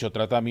para dicho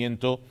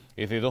tratamiento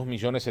es de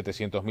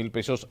 2.700.000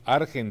 pesos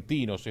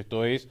argentinos,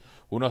 esto es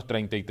unos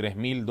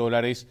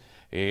 $33.000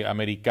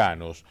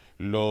 americanos.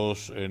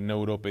 Los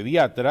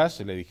neuropediatras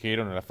le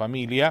dijeron a la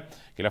familia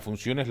que las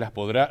funciones las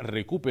podrá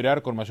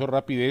recuperar con mayor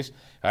rapidez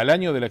al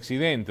año del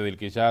accidente, del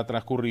que ya ha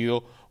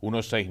transcurrido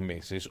unos 6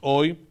 meses.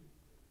 Hoy,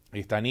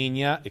 esta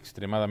niña,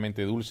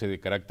 extremadamente dulce,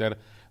 de carácter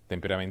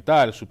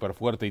temperamental, súper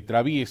fuerte y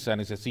traviesa,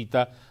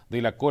 necesita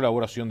de la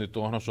colaboración de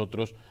todos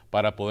nosotros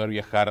para poder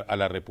viajar a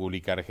la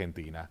República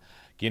Argentina.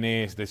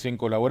 Quienes deseen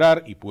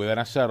colaborar y puedan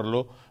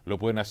hacerlo, lo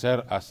pueden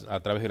hacer a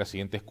través de las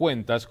siguientes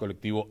cuentas: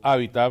 colectivo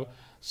Habitat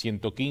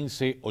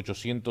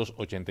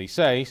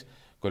 115-886,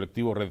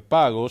 colectivo Red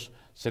Pagos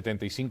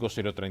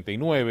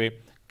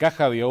 75039,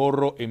 caja de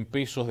ahorro en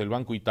pesos del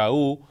Banco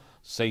Itaú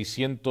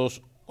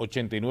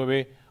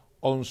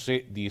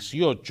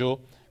 689-1118,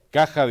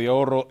 caja de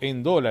ahorro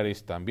en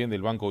dólares también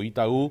del Banco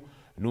Itaú,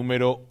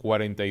 número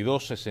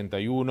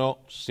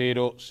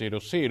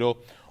 4261000,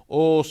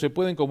 o se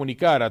pueden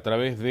comunicar a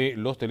través de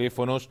los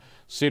teléfonos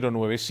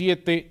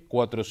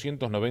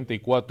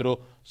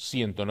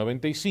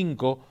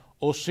 097-494-195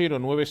 o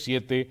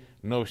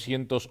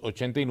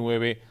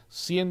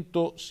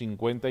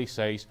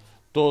 097-989-156.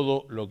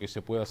 Todo lo que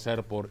se pueda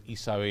hacer por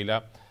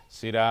Isabela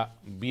será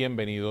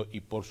bienvenido y,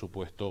 por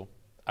supuesto,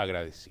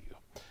 agradecido.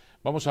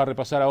 Vamos a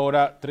repasar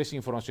ahora 3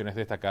 informaciones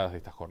destacadas de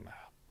esta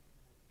jornada.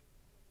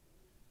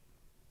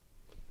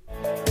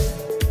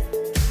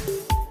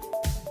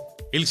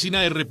 El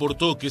SINAE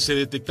reportó que se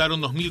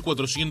detectaron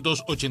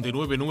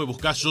 2.489 nuevos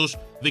casos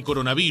de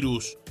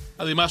coronavirus.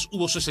 Además,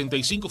 hubo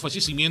 65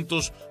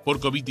 fallecimientos por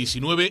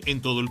COVID-19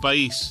 en todo el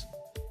país.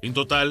 En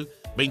total,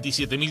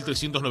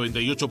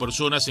 27.398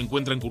 personas se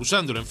encuentran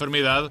cursando la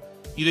enfermedad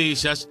y de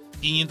ellas,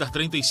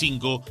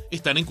 535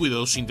 están en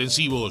cuidados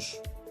intensivos.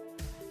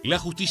 La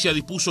justicia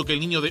dispuso que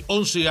el niño de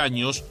 11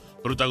 años,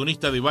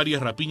 protagonista de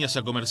varias rapiñas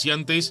a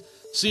comerciantes,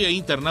 sea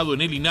internado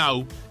en el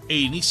INAU e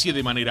inicie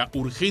de manera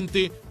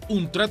urgente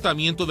un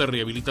tratamiento de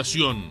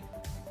rehabilitación.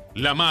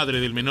 La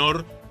madre del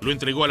menor lo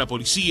entregó a la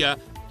policía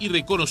y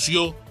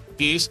reconoció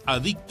que es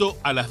adicto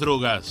a las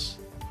drogas.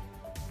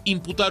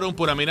 Imputaron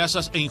por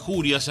amenazas e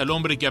injurias al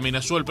hombre que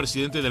amenazó al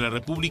presidente de la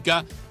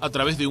República a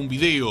través de un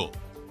video.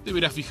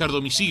 deberá fijar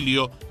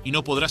domicilio y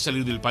no podrá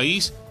salir del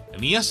país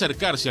ni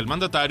acercarse al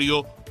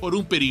mandatario por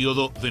un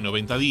periodo de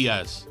 90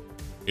 días.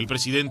 El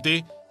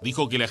presidente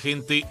dijo que la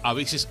gente a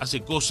veces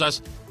hace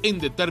cosas en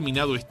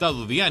determinado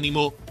estado de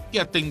ánimo que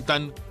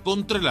atentan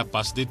contra la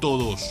paz de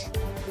todos.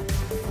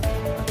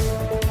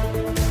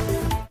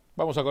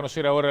 Vamos a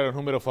conocer ahora los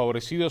números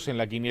favorecidos en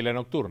la quiniela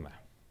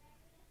nocturna.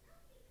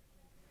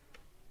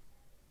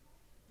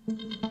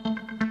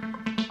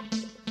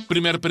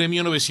 Primer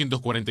premio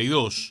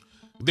 942.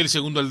 Del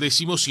segundo al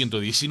décimo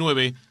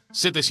 119,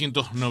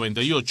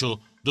 798,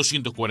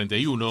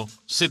 241,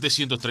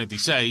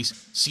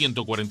 736,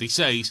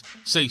 146,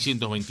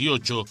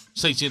 628,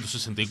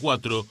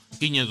 664,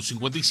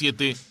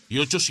 557 y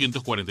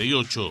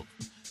 848.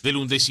 Del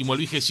undécimo al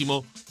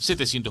vigésimo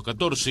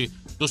 714,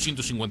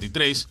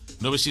 253,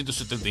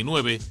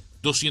 979,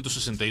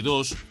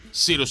 262,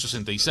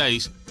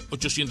 066,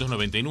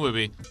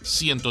 899,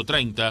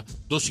 130,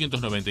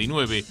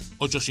 299,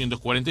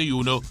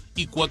 841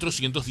 y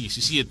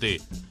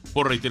 417.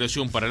 Por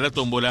reiteración para la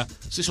tómbola,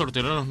 se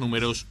sortearon los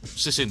números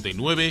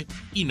 69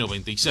 y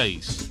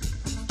 96.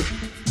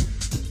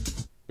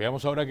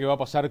 Veamos ahora qué va a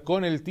pasar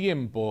con el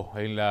tiempo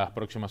en las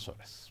próximas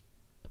horas.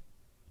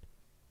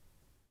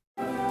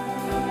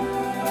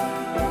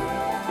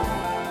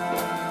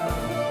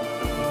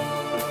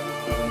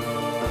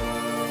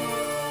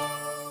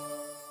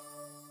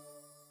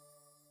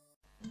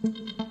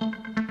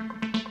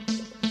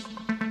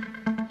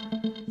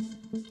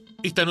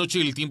 Esta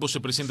noche el tiempo se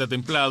presenta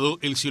templado,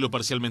 el cielo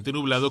parcialmente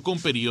nublado con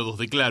periodos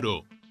de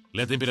claro.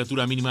 La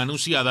temperatura mínima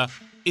anunciada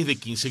es de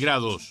 15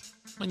 grados.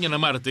 Mañana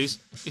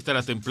martes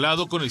estará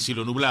templado con el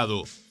cielo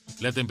nublado.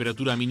 La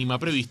temperatura mínima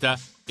prevista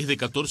es de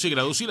 14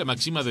 grados y la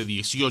máxima de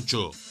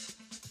 18.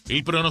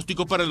 El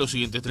pronóstico para los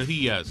siguientes 3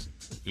 días.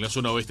 En la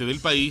zona oeste del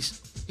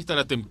país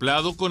estará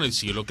templado con el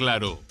cielo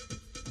claro.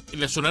 En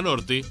la zona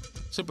norte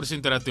se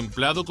presentará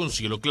templado con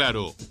cielo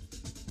claro.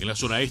 En la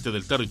zona este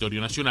del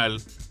territorio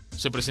nacional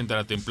se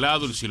presentará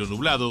templado el cielo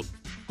nublado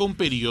con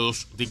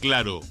periodos de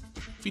claro.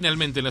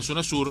 Finalmente en la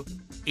zona sur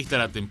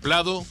estará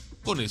templado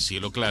con el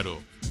cielo claro.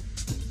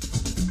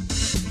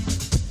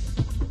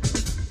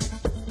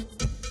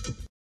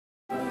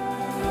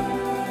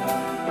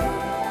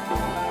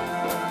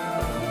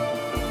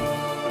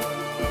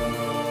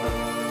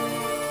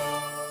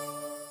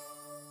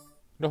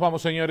 Nos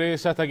vamos,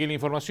 señores, hasta aquí la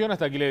información,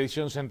 hasta aquí la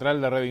edición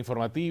central de Red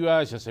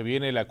Informativa. Ya se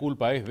viene La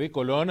Culpa es de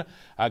Colón,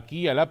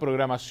 aquí a la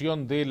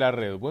programación de la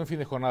red. Buen fin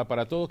de jornada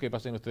para todos, que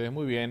pasen ustedes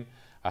muy bien.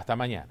 Hasta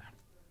mañana.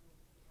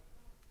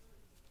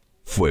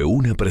 Fue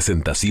una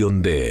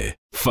presentación de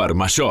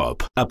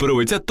Farmashop.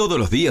 Aprovecha todos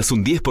los días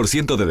un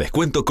 10% de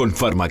descuento con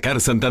Farmacar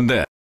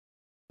Santander.